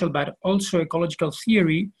social, but also ecological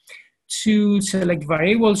theory, to select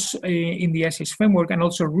variables in the SES framework and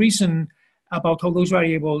also reason about how those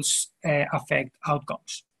variables affect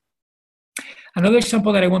outcomes. Another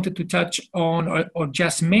example that I wanted to touch on or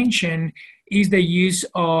just mention is the use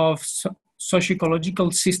of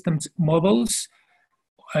socio-ecological systems models.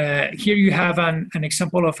 Here you have an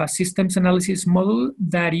example of a systems analysis model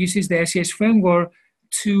that uses the SES framework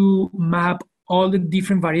to map all the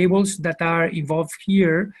different variables that are involved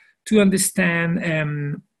here to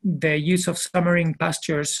understand the use of summering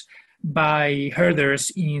pastures by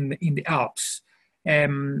herders in the Alps.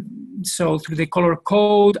 So through the color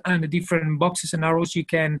code and the different boxes and arrows, you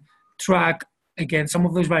can track, again, some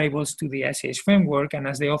of those variables to the SES framework. And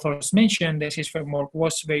as the authors mentioned, the SES framework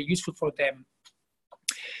was very useful for them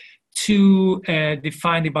to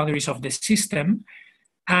define the boundaries of the system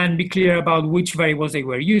and be clear about which variables they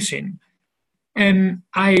were using. And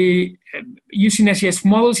using SES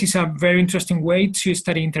models is a very interesting way to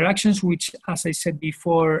study interactions, which, as I said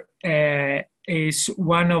before, is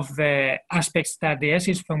one of the aspects that the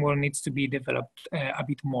SES framework needs to be developed a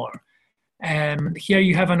bit more. Here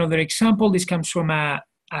you have another example. This comes from a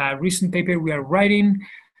recent paper we are writing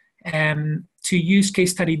to use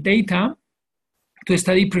case study data to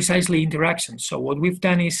study precisely interactions. So what we've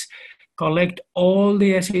done is collect all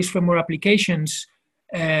the SES framework applications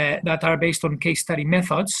that are based on case study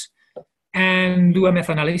methods, and do a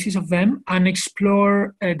meta-analysis of them and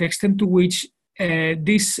explore the extent to which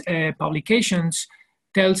these publications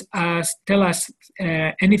tell us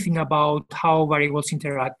anything about how variables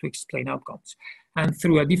interact to explain outcomes. And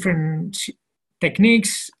through a different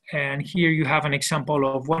techniques, and here you have an example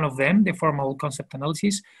of one of them, the formal concept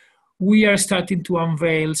analysis, we are starting to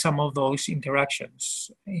unveil some of those interactions.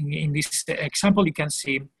 In this example, you can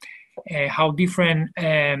see how different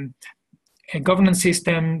governance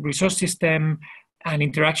system, resource system, and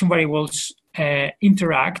interaction variables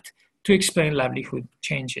interact to explain livelihood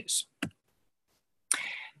changes.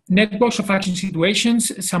 Networks of action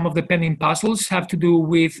situations, some of the pending puzzles have to do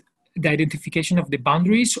with the identification of the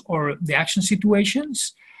boundaries or the action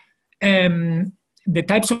situations. The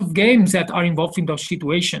types of games that are involved in those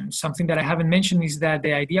situations. Something that I haven't mentioned is that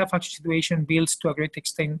the idea of action situation builds to a great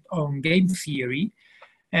extent on game theory,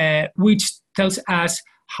 which tells us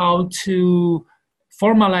how to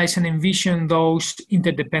formalize and envision those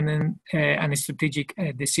interdependent and strategic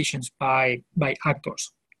decisions by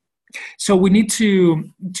actors. So we need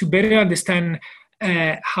to better understand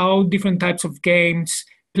how different types of games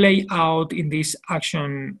play out in these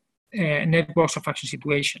action networks of action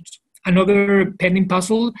situations. Another pending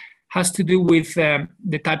puzzle has to do with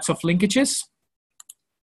the types of linkages.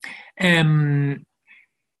 And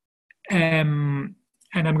I'm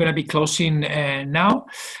going to be closing now.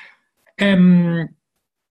 And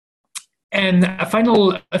a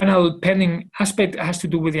final pending aspect has to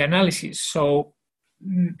do with the analysis. So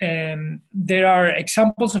there are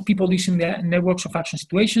examples of people using the networks of action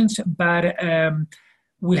situations, but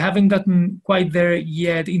we haven't gotten quite there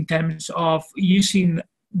yet in terms of using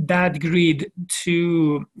that grid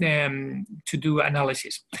to do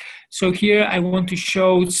analysis. So here I want to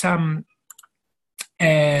show some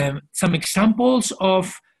examples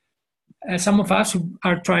of some of us who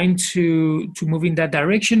are trying to move in that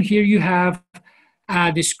direction. Here you have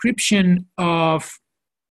a description of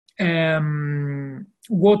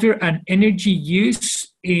water and energy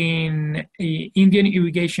use in Indian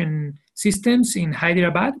irrigation systems in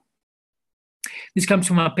Hyderabad. This comes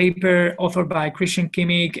from a paper authored by Christian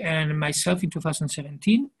Kimmich and myself in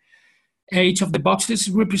 2017. Each of the boxes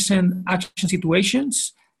represent action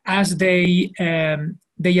situations as they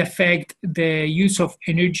affect the use of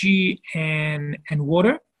energy and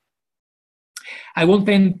water. I won't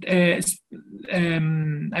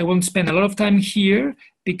spend a lot of time here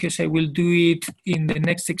because I will do it in the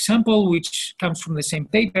next example, which comes from the same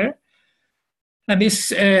paper. And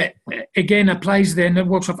this, again, applies the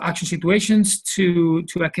networks of action situations to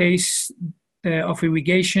a case of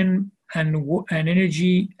irrigation and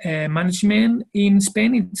energy management in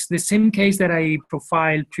Spain. It's the same case that I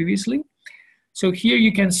profiled previously. So here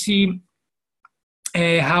you can see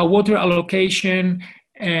how water allocation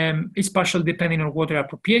is partially depending on water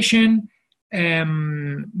appropriation,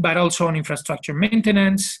 but also on infrastructure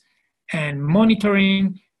maintenance and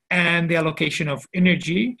monitoring, and the allocation of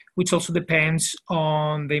energy, which also depends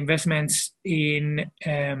on the investments in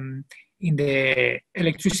the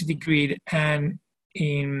electricity grid and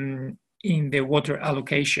in the water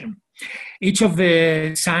allocation. Each of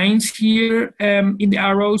the signs here in the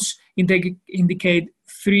arrows indicate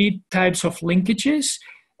three types of linkages: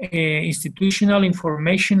 institutional,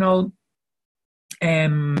 informational,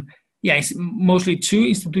 it's mostly two,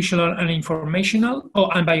 institutional and informational,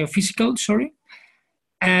 and biophysical, sorry.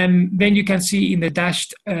 And then you can see in the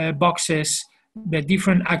dashed boxes the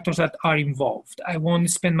different actors that are involved. I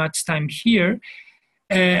won't spend much time here.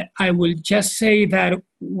 I will just say that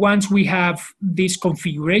once we have this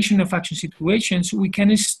configuration of action situations, we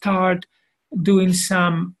can start doing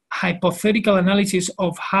some hypothetical analysis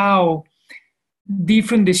of how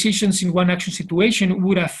different decisions in one action situation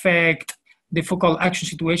would affect the focal action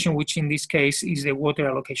situation, which in this case is the water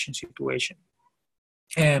allocation situation.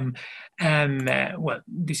 Well,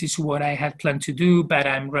 this is what I had planned to do, but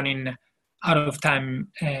I'm running out of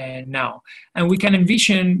time now. And we can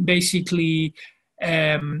envision basically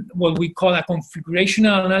what we call a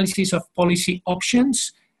configurational analysis of policy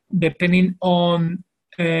options, depending on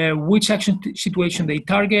which action situation they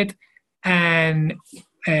target and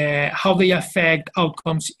how they affect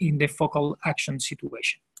outcomes in the focal action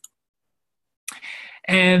situation.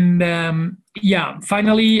 And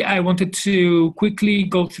finally, I wanted to quickly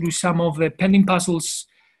go through some of the pending puzzles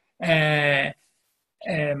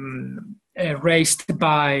raised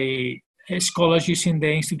by scholars using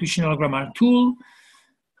the institutional grammar tool.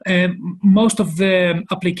 Most of the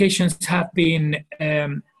applications have been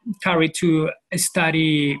carried to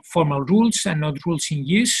study formal rules and not rules in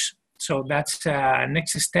use. So that's the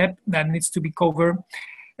next step that needs to be covered.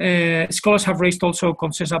 scholars have raised also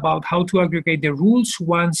concerns about how to aggregate the rules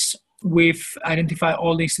once we've identified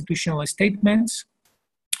all the institutional statements,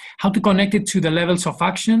 how to connect it to the levels of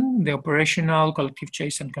action, the operational, collective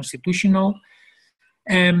choice, and constitutional,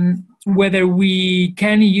 whether we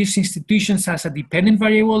can use institutions as a dependent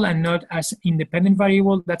variable and not as independent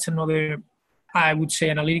variable. That's another, I would say,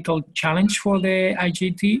 analytical challenge for the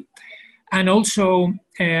IGT. And also,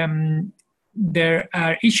 there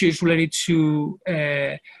are issues related to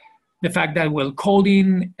the fact that, well,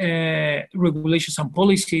 coding regulations and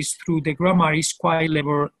policies through the grammar is quite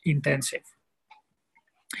labor intensive.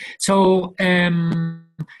 So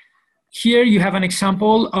here you have an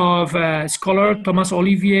example of scholar Thomas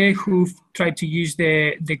Olivier, who tried to use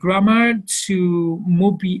the grammar to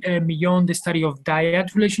move beyond the study of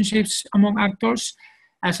dyad relationships among actors,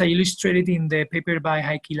 as I illustrated in the paper by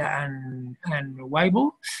Haikila and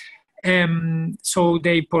Weibel. So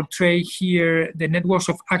they portray here the networks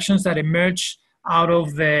of actions that emerge out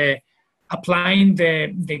of applying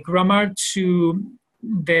the grammar to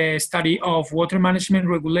the study of water management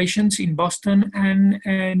regulations in Boston and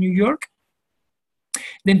New York.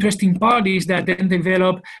 The interesting part is that they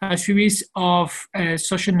develop a series of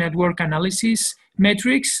social network analysis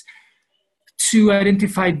metrics to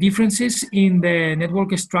identify differences in the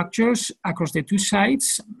network structures across the two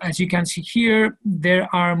sites. As you can see here, there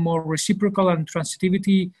are more reciprocal and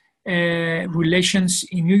transitivity relations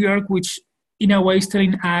in New York, which in a way is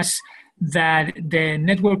telling us that the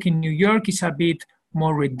network in New York is a bit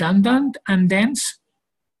more redundant and dense.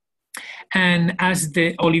 And as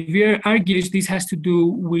the Olivier argues, this has to do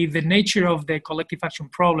with the nature of the collective action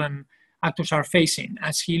problem actors are facing.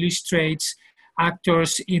 As he illustrates,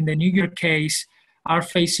 actors in the New York case are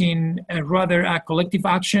facing a collective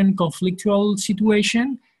action conflictual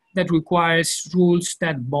situation that requires rules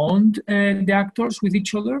that bond the actors with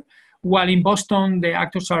each other, while in Boston, the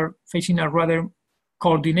actors are facing a rather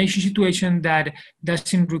coordination situation that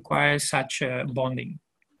doesn't require such bonding.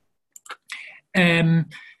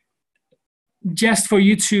 Just for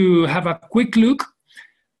you to have a quick look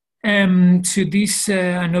to this,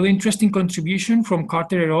 another interesting contribution from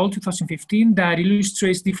Carter et al. 2015 that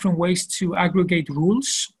illustrates different ways to aggregate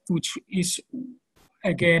rules, which is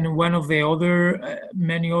again one of the other,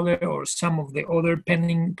 many other, or some of the other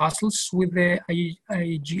pending puzzles with the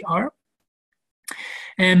IGR.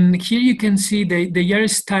 And here you can see they are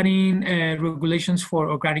studying regulations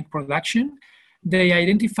for organic production. They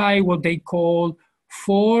identify what they call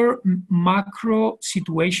 4 macro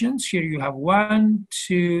situations. Here you have 1,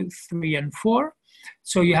 2, 3, and 4.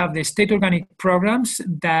 So you have the state organic programs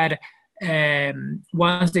that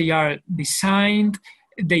once they are designed,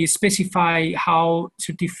 they specify how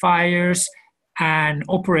certifiers and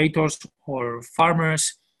operators or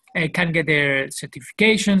farmers can get their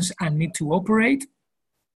certifications and need to operate.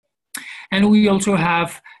 And we also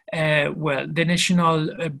have, well, the National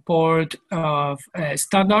Board of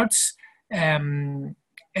Standards.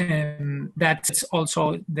 That's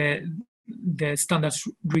also the standards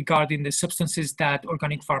regarding the substances that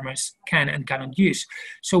organic farmers can and cannot use.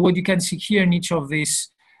 So what you can see here in each of these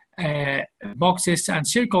boxes and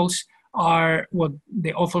circles are what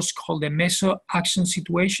the authors call the meso-action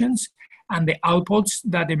situations and the outputs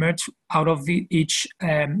that emerge out of each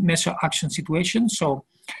meso-action situation. So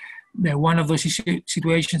one of those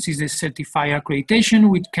situations is the certifier accreditation,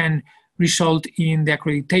 which can result in the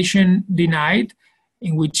accreditation denied,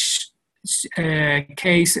 in which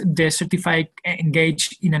case the certified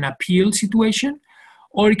engage in an appeal situation,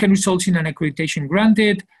 or it can result in an accreditation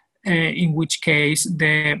granted, in which case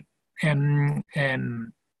then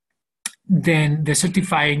the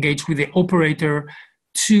certifier engage with the operator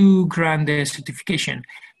to grant the certification.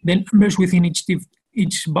 The numbers within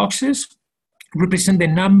each boxes represent the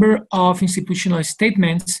number of institutional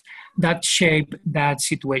statements that shape that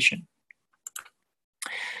situation.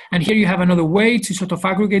 And here you have another way to sort of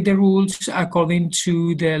aggregate the rules according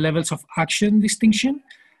to the levels of action distinction.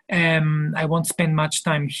 I won't spend much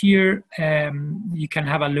time here. You can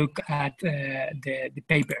have a look at the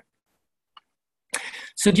paper.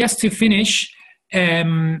 So just to finish,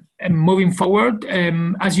 moving forward,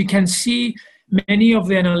 as you can see, many of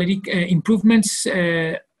the analytic improvements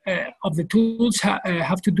of the tools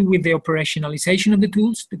have to do with the operationalization of the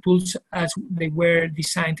tools. The tools, as they were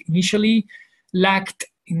designed initially, lacked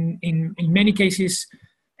in many cases,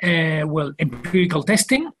 well, empirical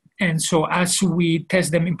testing. And so as we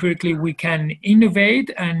test them empirically, we can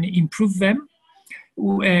innovate and improve them.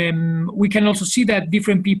 We can also see that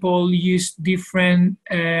different people use different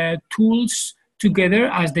tools together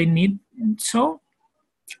as they need so.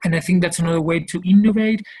 And I think that's another way to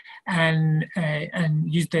innovate and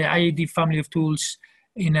use the IAD family of tools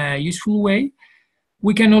in a useful way.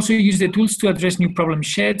 We can also use the tools to address new problem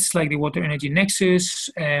sheds like the water energy nexus,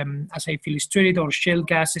 as I've illustrated, or shale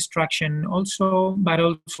gas extraction also, but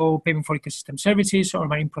also payment for ecosystem services or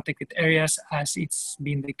marine protected areas, as it's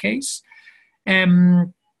been the case. We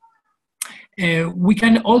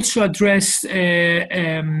can also address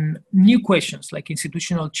new questions like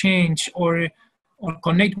institutional change, or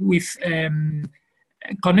connect with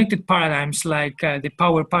connected paradigms like the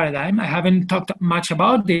power paradigm. I haven't talked much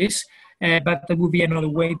about this, but that would be another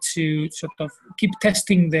way to sort of keep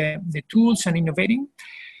testing the tools and innovating.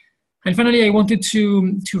 And finally, I wanted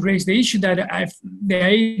to raise the issue that the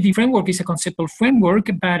IAD framework is a conceptual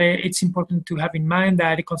framework, but it's important to have in mind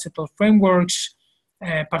that the conceptual frameworks,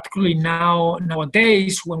 particularly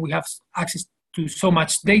nowadays when we have access to so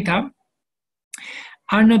much data,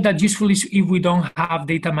 are not that useful if we don't have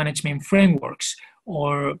data management frameworks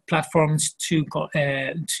or platforms to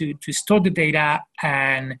store the data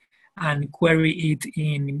and query it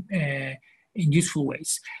in useful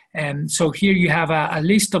ways. So here you have a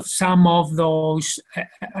list of some of those,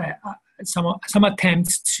 some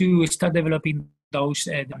attempts to start developing those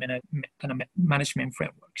management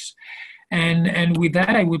frameworks. And with that,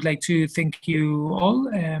 I would like to thank you all,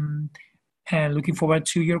 and looking forward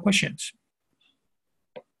to your questions.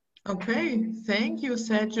 Okay, thank you,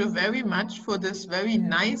 Sergio, very much for this very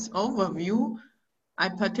nice overview. I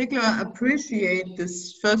particularly appreciate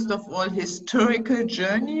this, first of all, historical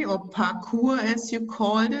journey or parcours, as you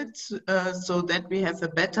called it, so that we have a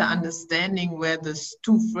better understanding where these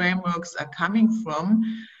two frameworks are coming from,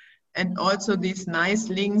 and also these nice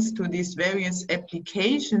links to these various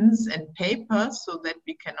applications and papers so that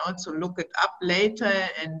we can also look it up later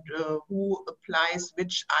and who applies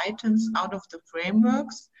which items out of the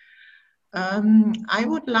frameworks. I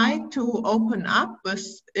would like to open up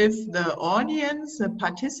with, if the audience, the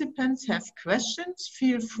participants have questions,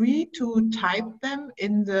 feel free to type them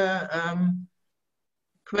in the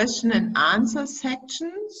question and answer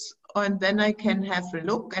sections, and then I can have a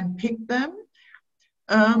look and pick them.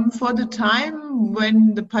 For the time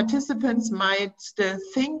when the participants might still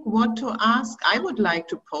think what to ask, I would like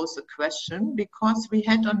to pose a question, because we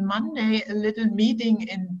had on Monday a little meeting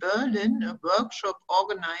in Berlin, a workshop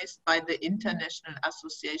organized by the International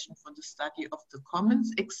Association for the Study of the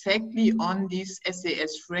Commons, exactly on this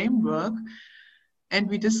SAS framework. And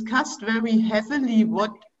we discussed very heavily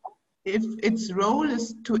what if its role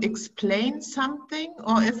is to explain something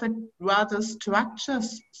or if it rather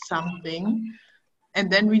structures something. And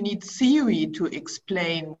then we need theory to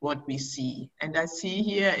explain what we see. And I see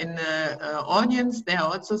here in the audience, there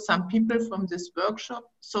are also some people from this workshop.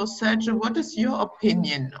 So Sergio, what is your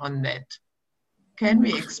opinion on that? Can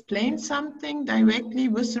we explain something directly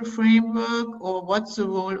with the framework, or what's the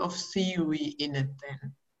role of theory in it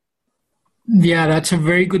then? Yeah, that's a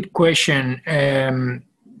very good question.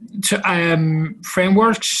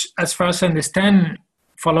 Frameworks, as far as I understand,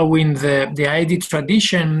 following the IAD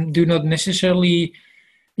tradition, do not necessarily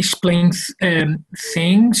explain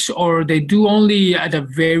things, or they do only at a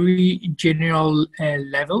very general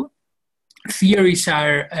level. Theories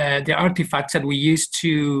are the artifacts that we use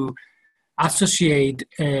to associate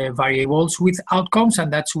variables with outcomes,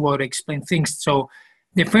 and that's what explains things. So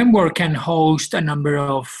the framework can host a number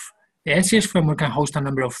of, the SAS framework can host a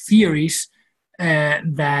number of theories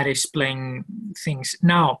that explain things.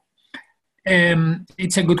 Now,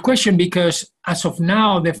 it's a good question, because as of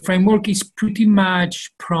now, the framework is pretty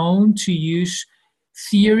much prone to use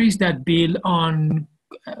theories that build on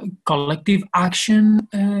collective action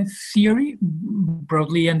theory,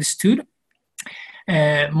 broadly understood.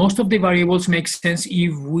 Most of the variables make sense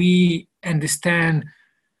if we understand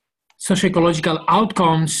socio-ecological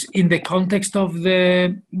outcomes in the context of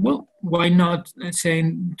the, well, why not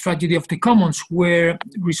say tragedy of the commons, where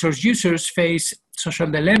resource users face social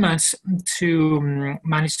dilemmas to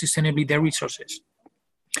manage sustainably their resources.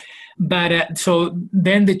 But so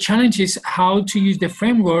then the challenge is how to use the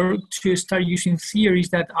framework to start using theories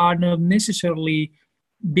that are not necessarily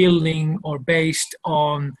building or based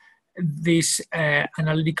on this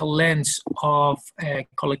analytical lens of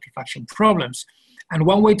collective action problems. And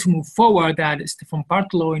one way to move forward that Stefan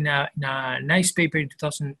Partlow in a nice paper in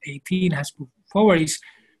 2018 has put forward is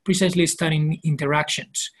precisely studying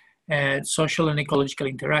interactions, social and ecological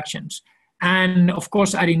interactions. And of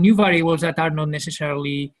course, adding new variables that are not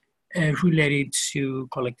necessarily related to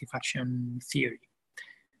collective action theory.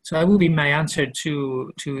 So that would be my answer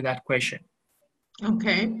to that question.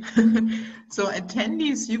 Okay, so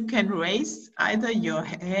attendees, you can raise either your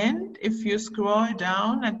hand. If you scroll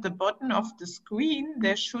down at the bottom of the screen,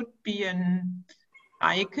 there should be an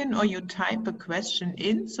icon, or you type a question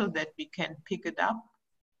in so that we can pick it up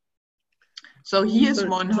So here's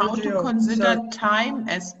one, how to Sergio, consider time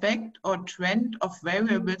aspect or trend of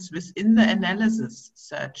variables within the analysis,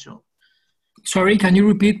 Sergio. Sorry, can you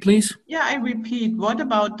repeat, please? Yeah, I repeat, what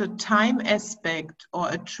about the time aspect or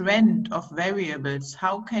a trend of variables?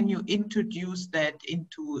 How can you introduce that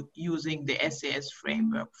into using the SAS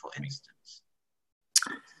framework, for instance?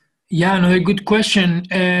 Yeah, another good question.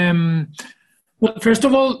 Well, first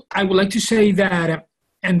of all, I would like to say that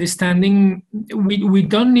understanding, we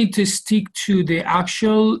don't need to stick to the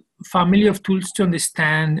actual family of tools to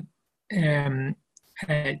understand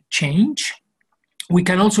change. We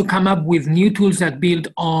can also come up with new tools that build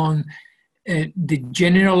on the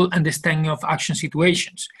general understanding of action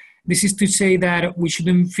situations. This is to say that we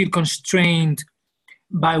shouldn't feel constrained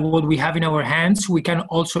by what we have in our hands. We can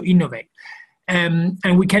also innovate. And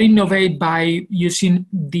we can innovate by using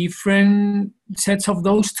different sets of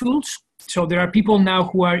those tools. So there are people now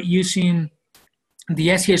who are using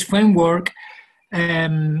the SAS framework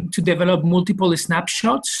to develop multiple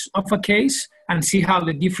snapshots of a case and see how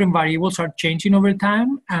the different variables are changing over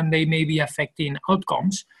time and they may be affecting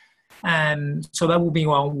outcomes. And so that would be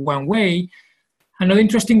one way. Another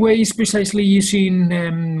interesting way is precisely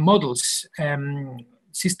using models,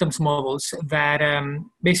 systems models that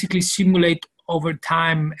basically simulate over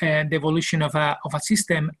time the evolution of a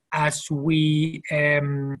system as we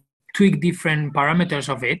tweak different parameters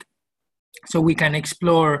of it. So we can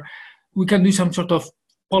explore, we can do some sort of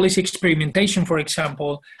policy experimentation, for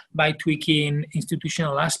example, by tweaking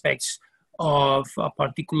institutional aspects of a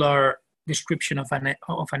particular description of an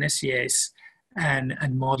SES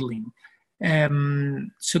and modeling.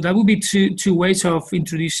 So that would be two ways of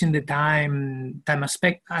introducing the time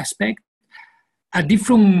aspect. A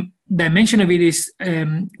different dimension of it is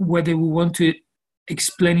whether we want to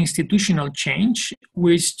explain institutional change,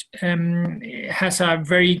 which has a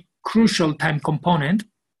very crucial time component.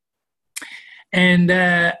 And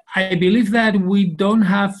I believe that we don't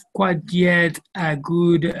have quite yet a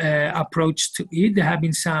good approach to it. There have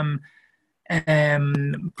been some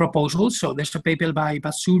proposals. So there's a paper by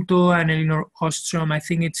Basurto and Elinor Ostrom, I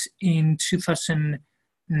think it's in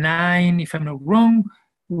 2009, if I'm not wrong,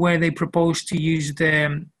 where they propose to use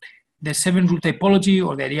the 7-rule typology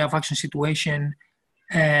or the idea of action situation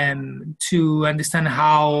to understand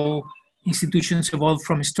how institutions evolve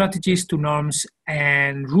from strategies to norms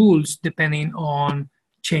and rules depending on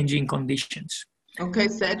changing conditions. Okay,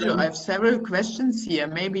 Sergio, I have several questions here.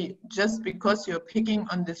 Maybe just because you're picking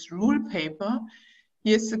on this rule paper,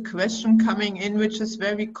 here's a question coming in which is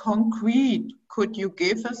very concrete. Could you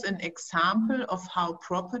give us an example of how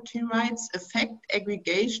property rights affect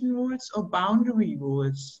aggregation rules or boundary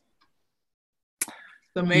rules?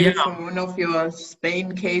 So maybe from one of your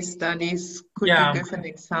Spain case studies, could you give an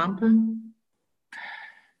example?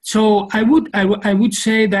 So I would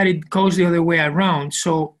say that it goes the other way around.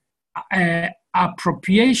 So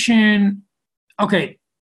appropriation, okay,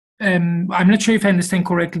 I'm not sure if I understand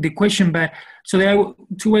correctly the question, but so there are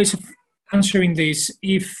two ways of answering this.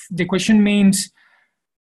 If the question means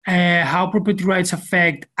how property rights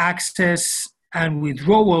affect access and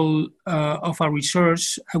withdrawal of a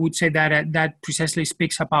resource, I would say that that precisely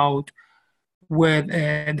speaks about where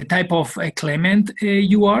the type of claimant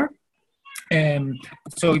you are.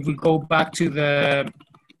 So if we go back to the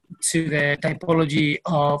typology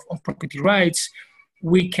of property rights,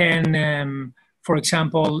 we can, for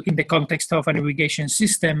example, in the context of an irrigation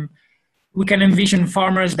system, we can envision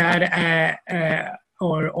farmers that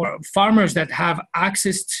or farmers that have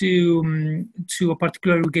access to a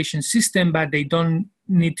particular irrigation system, but they don't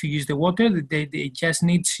need to use the water. They just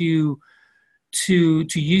need to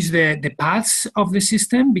use the paths of the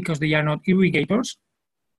system because they are not irrigators.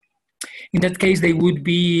 In that case, they would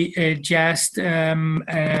be just having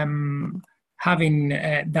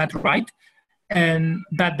that right.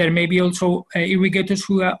 But there may be also irrigators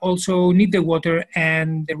who also need the water,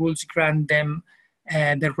 and the rules grant them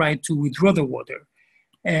the right to withdraw the water.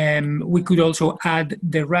 We could also add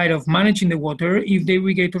the right of managing the water if the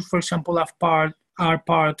irrigators, for example, are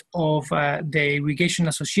part of the irrigation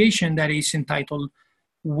association that is entitled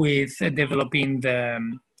with developing the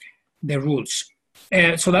rules.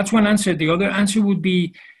 So that's one answer. The other answer would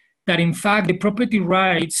be that, in fact, the property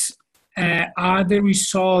rights are the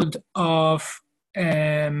result of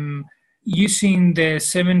using the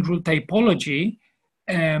 7-rule typology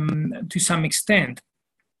to some extent.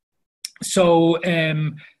 So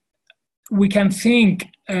we can think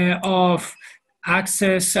of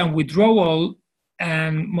access and withdrawal,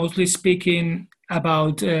 and mostly speaking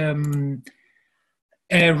about rules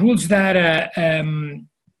that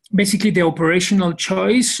basically the operational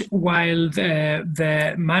choice, while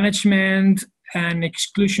the management and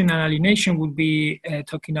exclusion and alienation would be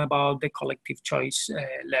talking about the collective choice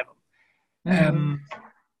level.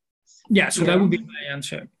 Yeah, so that would be my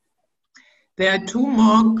answer. There are two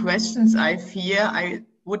more questions I fear. I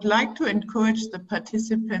would like to encourage the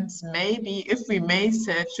participants, maybe, if we may,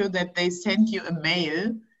 Sergio, that they send you a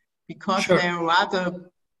mail, because they're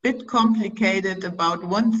rather bit complicated. About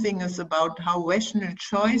one thing is about how rational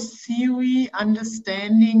choice theory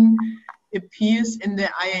understanding appears in the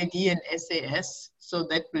IAD and SAS. So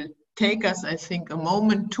that will take us, I think, a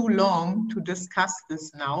moment too long to discuss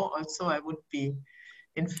this now. Also, I would be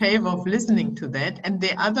in favor of listening to that. And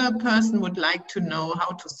the other person would like to know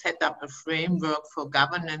how to set up a framework for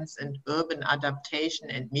governance and urban adaptation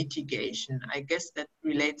and mitigation. I guess that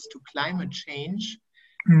relates to climate change.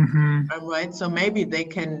 All right, so maybe they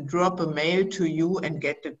can drop a mail to you and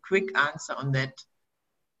get a quick answer on that.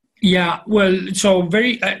 Yeah, well, so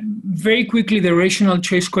very quickly, the rational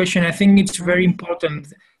choice question, I think it's very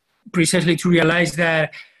important precisely to realize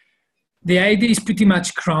that the idea is pretty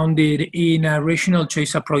much grounded in a rational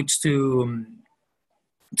choice approach to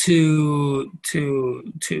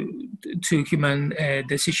human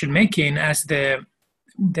decision making, as the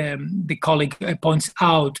colleague points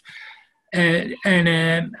out.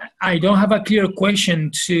 And I don't have a clear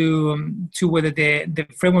question to whether the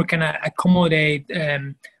framework can accommodate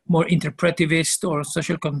more interpretivist or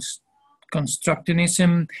social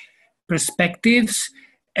constructionism perspectives.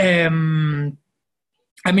 I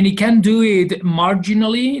mean, it can do it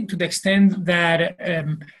marginally, to the extent that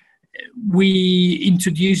we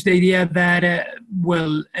introduce the idea that,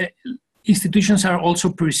 institutions are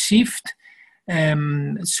also perceived.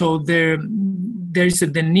 So there's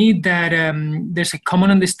the need that there's a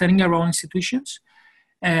common understanding around institutions.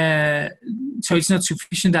 So it's not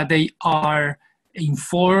sufficient that they are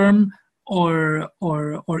informed or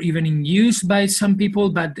even in use by some people,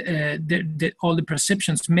 but all the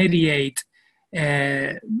perceptions mediate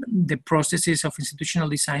the processes of institutional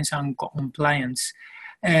designs and compliance.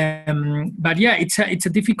 But yeah, it's a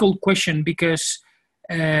difficult question, because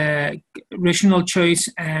rational choice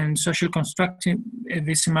and social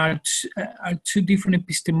constructivism are two different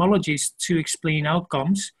epistemologies to explain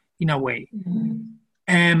outcomes in a way.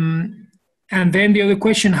 And then the other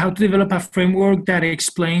question, how to develop a framework that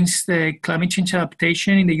explains the climate change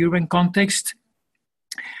adaptation in the urban context.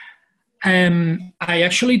 I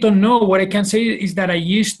actually don't know. What I can say is that I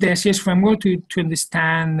used the SES framework to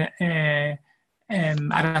understand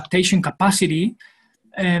adaptation capacity.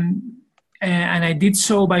 And I did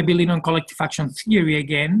so by building on collective action theory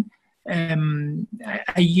again.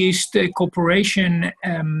 I used cooperation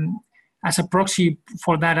as a proxy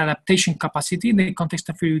for that adaptation capacity in the context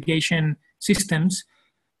of irrigation systems.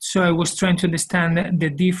 So I was trying to understand the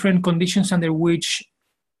different conditions under which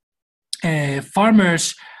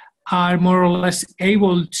farmers are more or less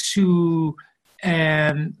able to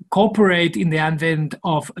cooperate in the advent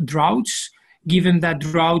of droughts, given that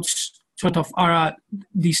droughts sort of are a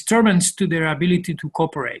disturbance to their ability to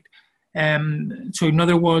cooperate. So in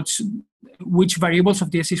other words, which variables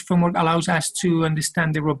of the SES framework allows us to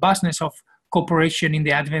understand the robustness of cooperation in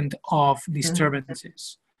the advent of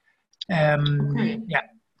disturbances. Okay. Yeah.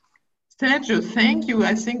 Sergio, thank you.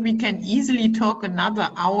 I think we can easily talk another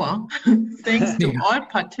hour. Thanks to all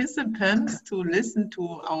participants to listen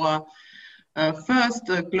to our first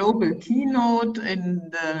global keynote in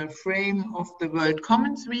the frame of the World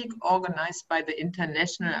Commons Week, organized by the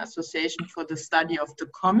International Association for the Study of the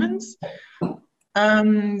Commons.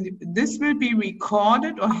 This will be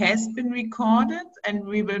recorded, or has been recorded, and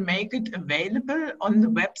we will make it available on the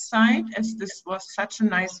website, as this was such a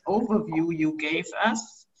nice overview you gave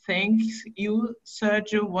us. Thank you,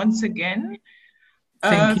 Sergio, once again.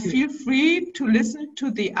 Thank you. Feel free to listen to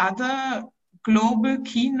the other global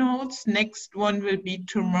keynotes. Next one will be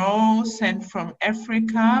tomorrow, Sent from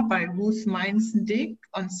Africa by Ruth Meinsen-Dick,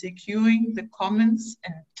 on securing the commons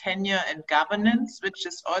and tenure and governance, which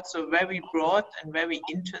is also a very broad and very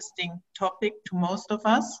interesting topic to most of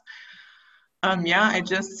us. Yeah, I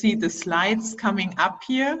just see the slides coming up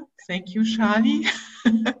here. Thank you, Charlie.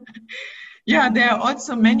 Yeah, there are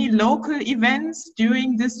also many local events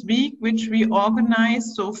during this week which we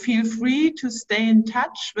organize, so feel free to stay in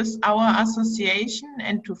touch with our association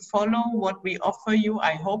and to follow what we offer you.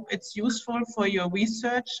 I hope it's useful for your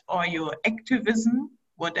research or your activism,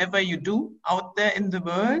 whatever you do out there in the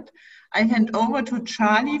world. I hand over to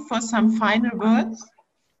Charlie for some final words.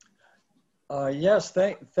 Yes,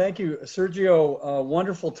 thank you, Sergio.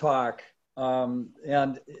 Wonderful talk.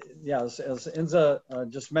 And yes, as Inza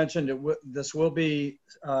just mentioned, this will be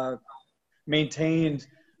maintained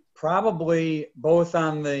probably both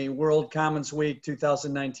on the World Commons Week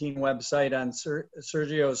 2019 website on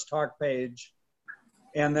Sergio's talk page.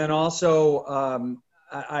 And then also,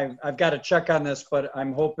 I've got to check on this, but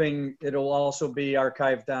I'm hoping it'll also be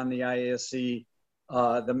archived on the IASC,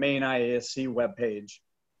 the main IASC webpage.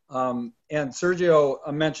 And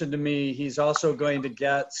Sergio mentioned to me he's also going to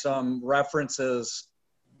get some references,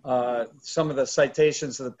 some of the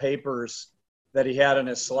citations of the papers that he had in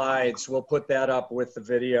his slides. We'll put that up with the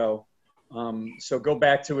video. So go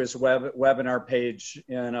back to his webinar page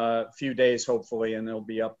in a few days, hopefully, and it'll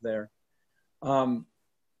be up there.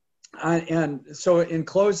 And so in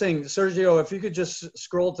closing, Sergio, if you could just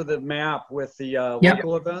scroll to the map with the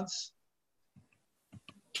local events.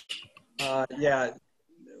 Yeah,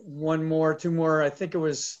 one more, two more. I think it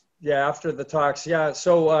was, yeah, after the talks. Yeah,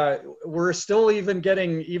 so we're still even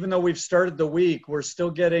though we've started the week, we're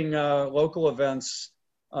still getting local events.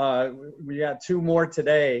 We got 2 more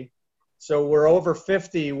today. So we're over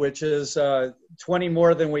 50, which is 20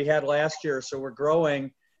 more than we had last year. So we're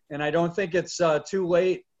growing. And I don't think it's too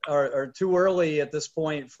late or too early at this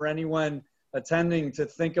point for anyone attending to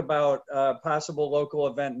think about a possible local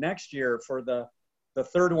event next year for the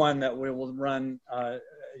 3rd one that we will run a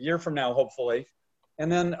year from now, hopefully.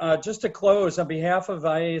 And then just to close, on behalf of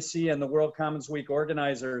IASC and the World Commons Week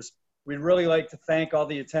organizers, we'd really like to thank all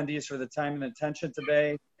the attendees for the time and attention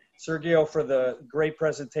today. Sergio for the great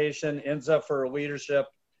presentation, Inza for leadership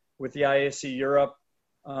with the IASC Europe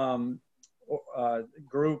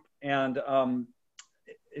group. And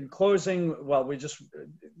in closing, well,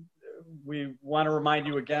 we want to remind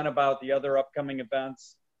you again about the other upcoming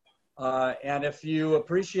events. And if you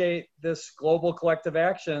appreciate this global collective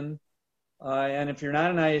action, and if you're not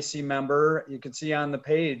an IASC member, you can see on the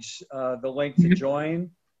page the link to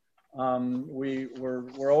join.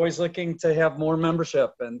 We're always looking to have more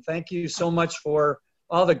membership. And thank you so much for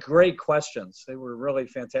all the great questions. They were really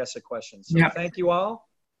fantastic questions. So thank you all.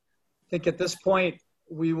 I think at this point,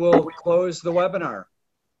 we will close the webinar.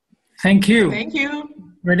 Thank you. Thank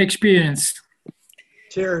you. Great experience.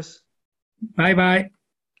 Cheers. Bye-bye.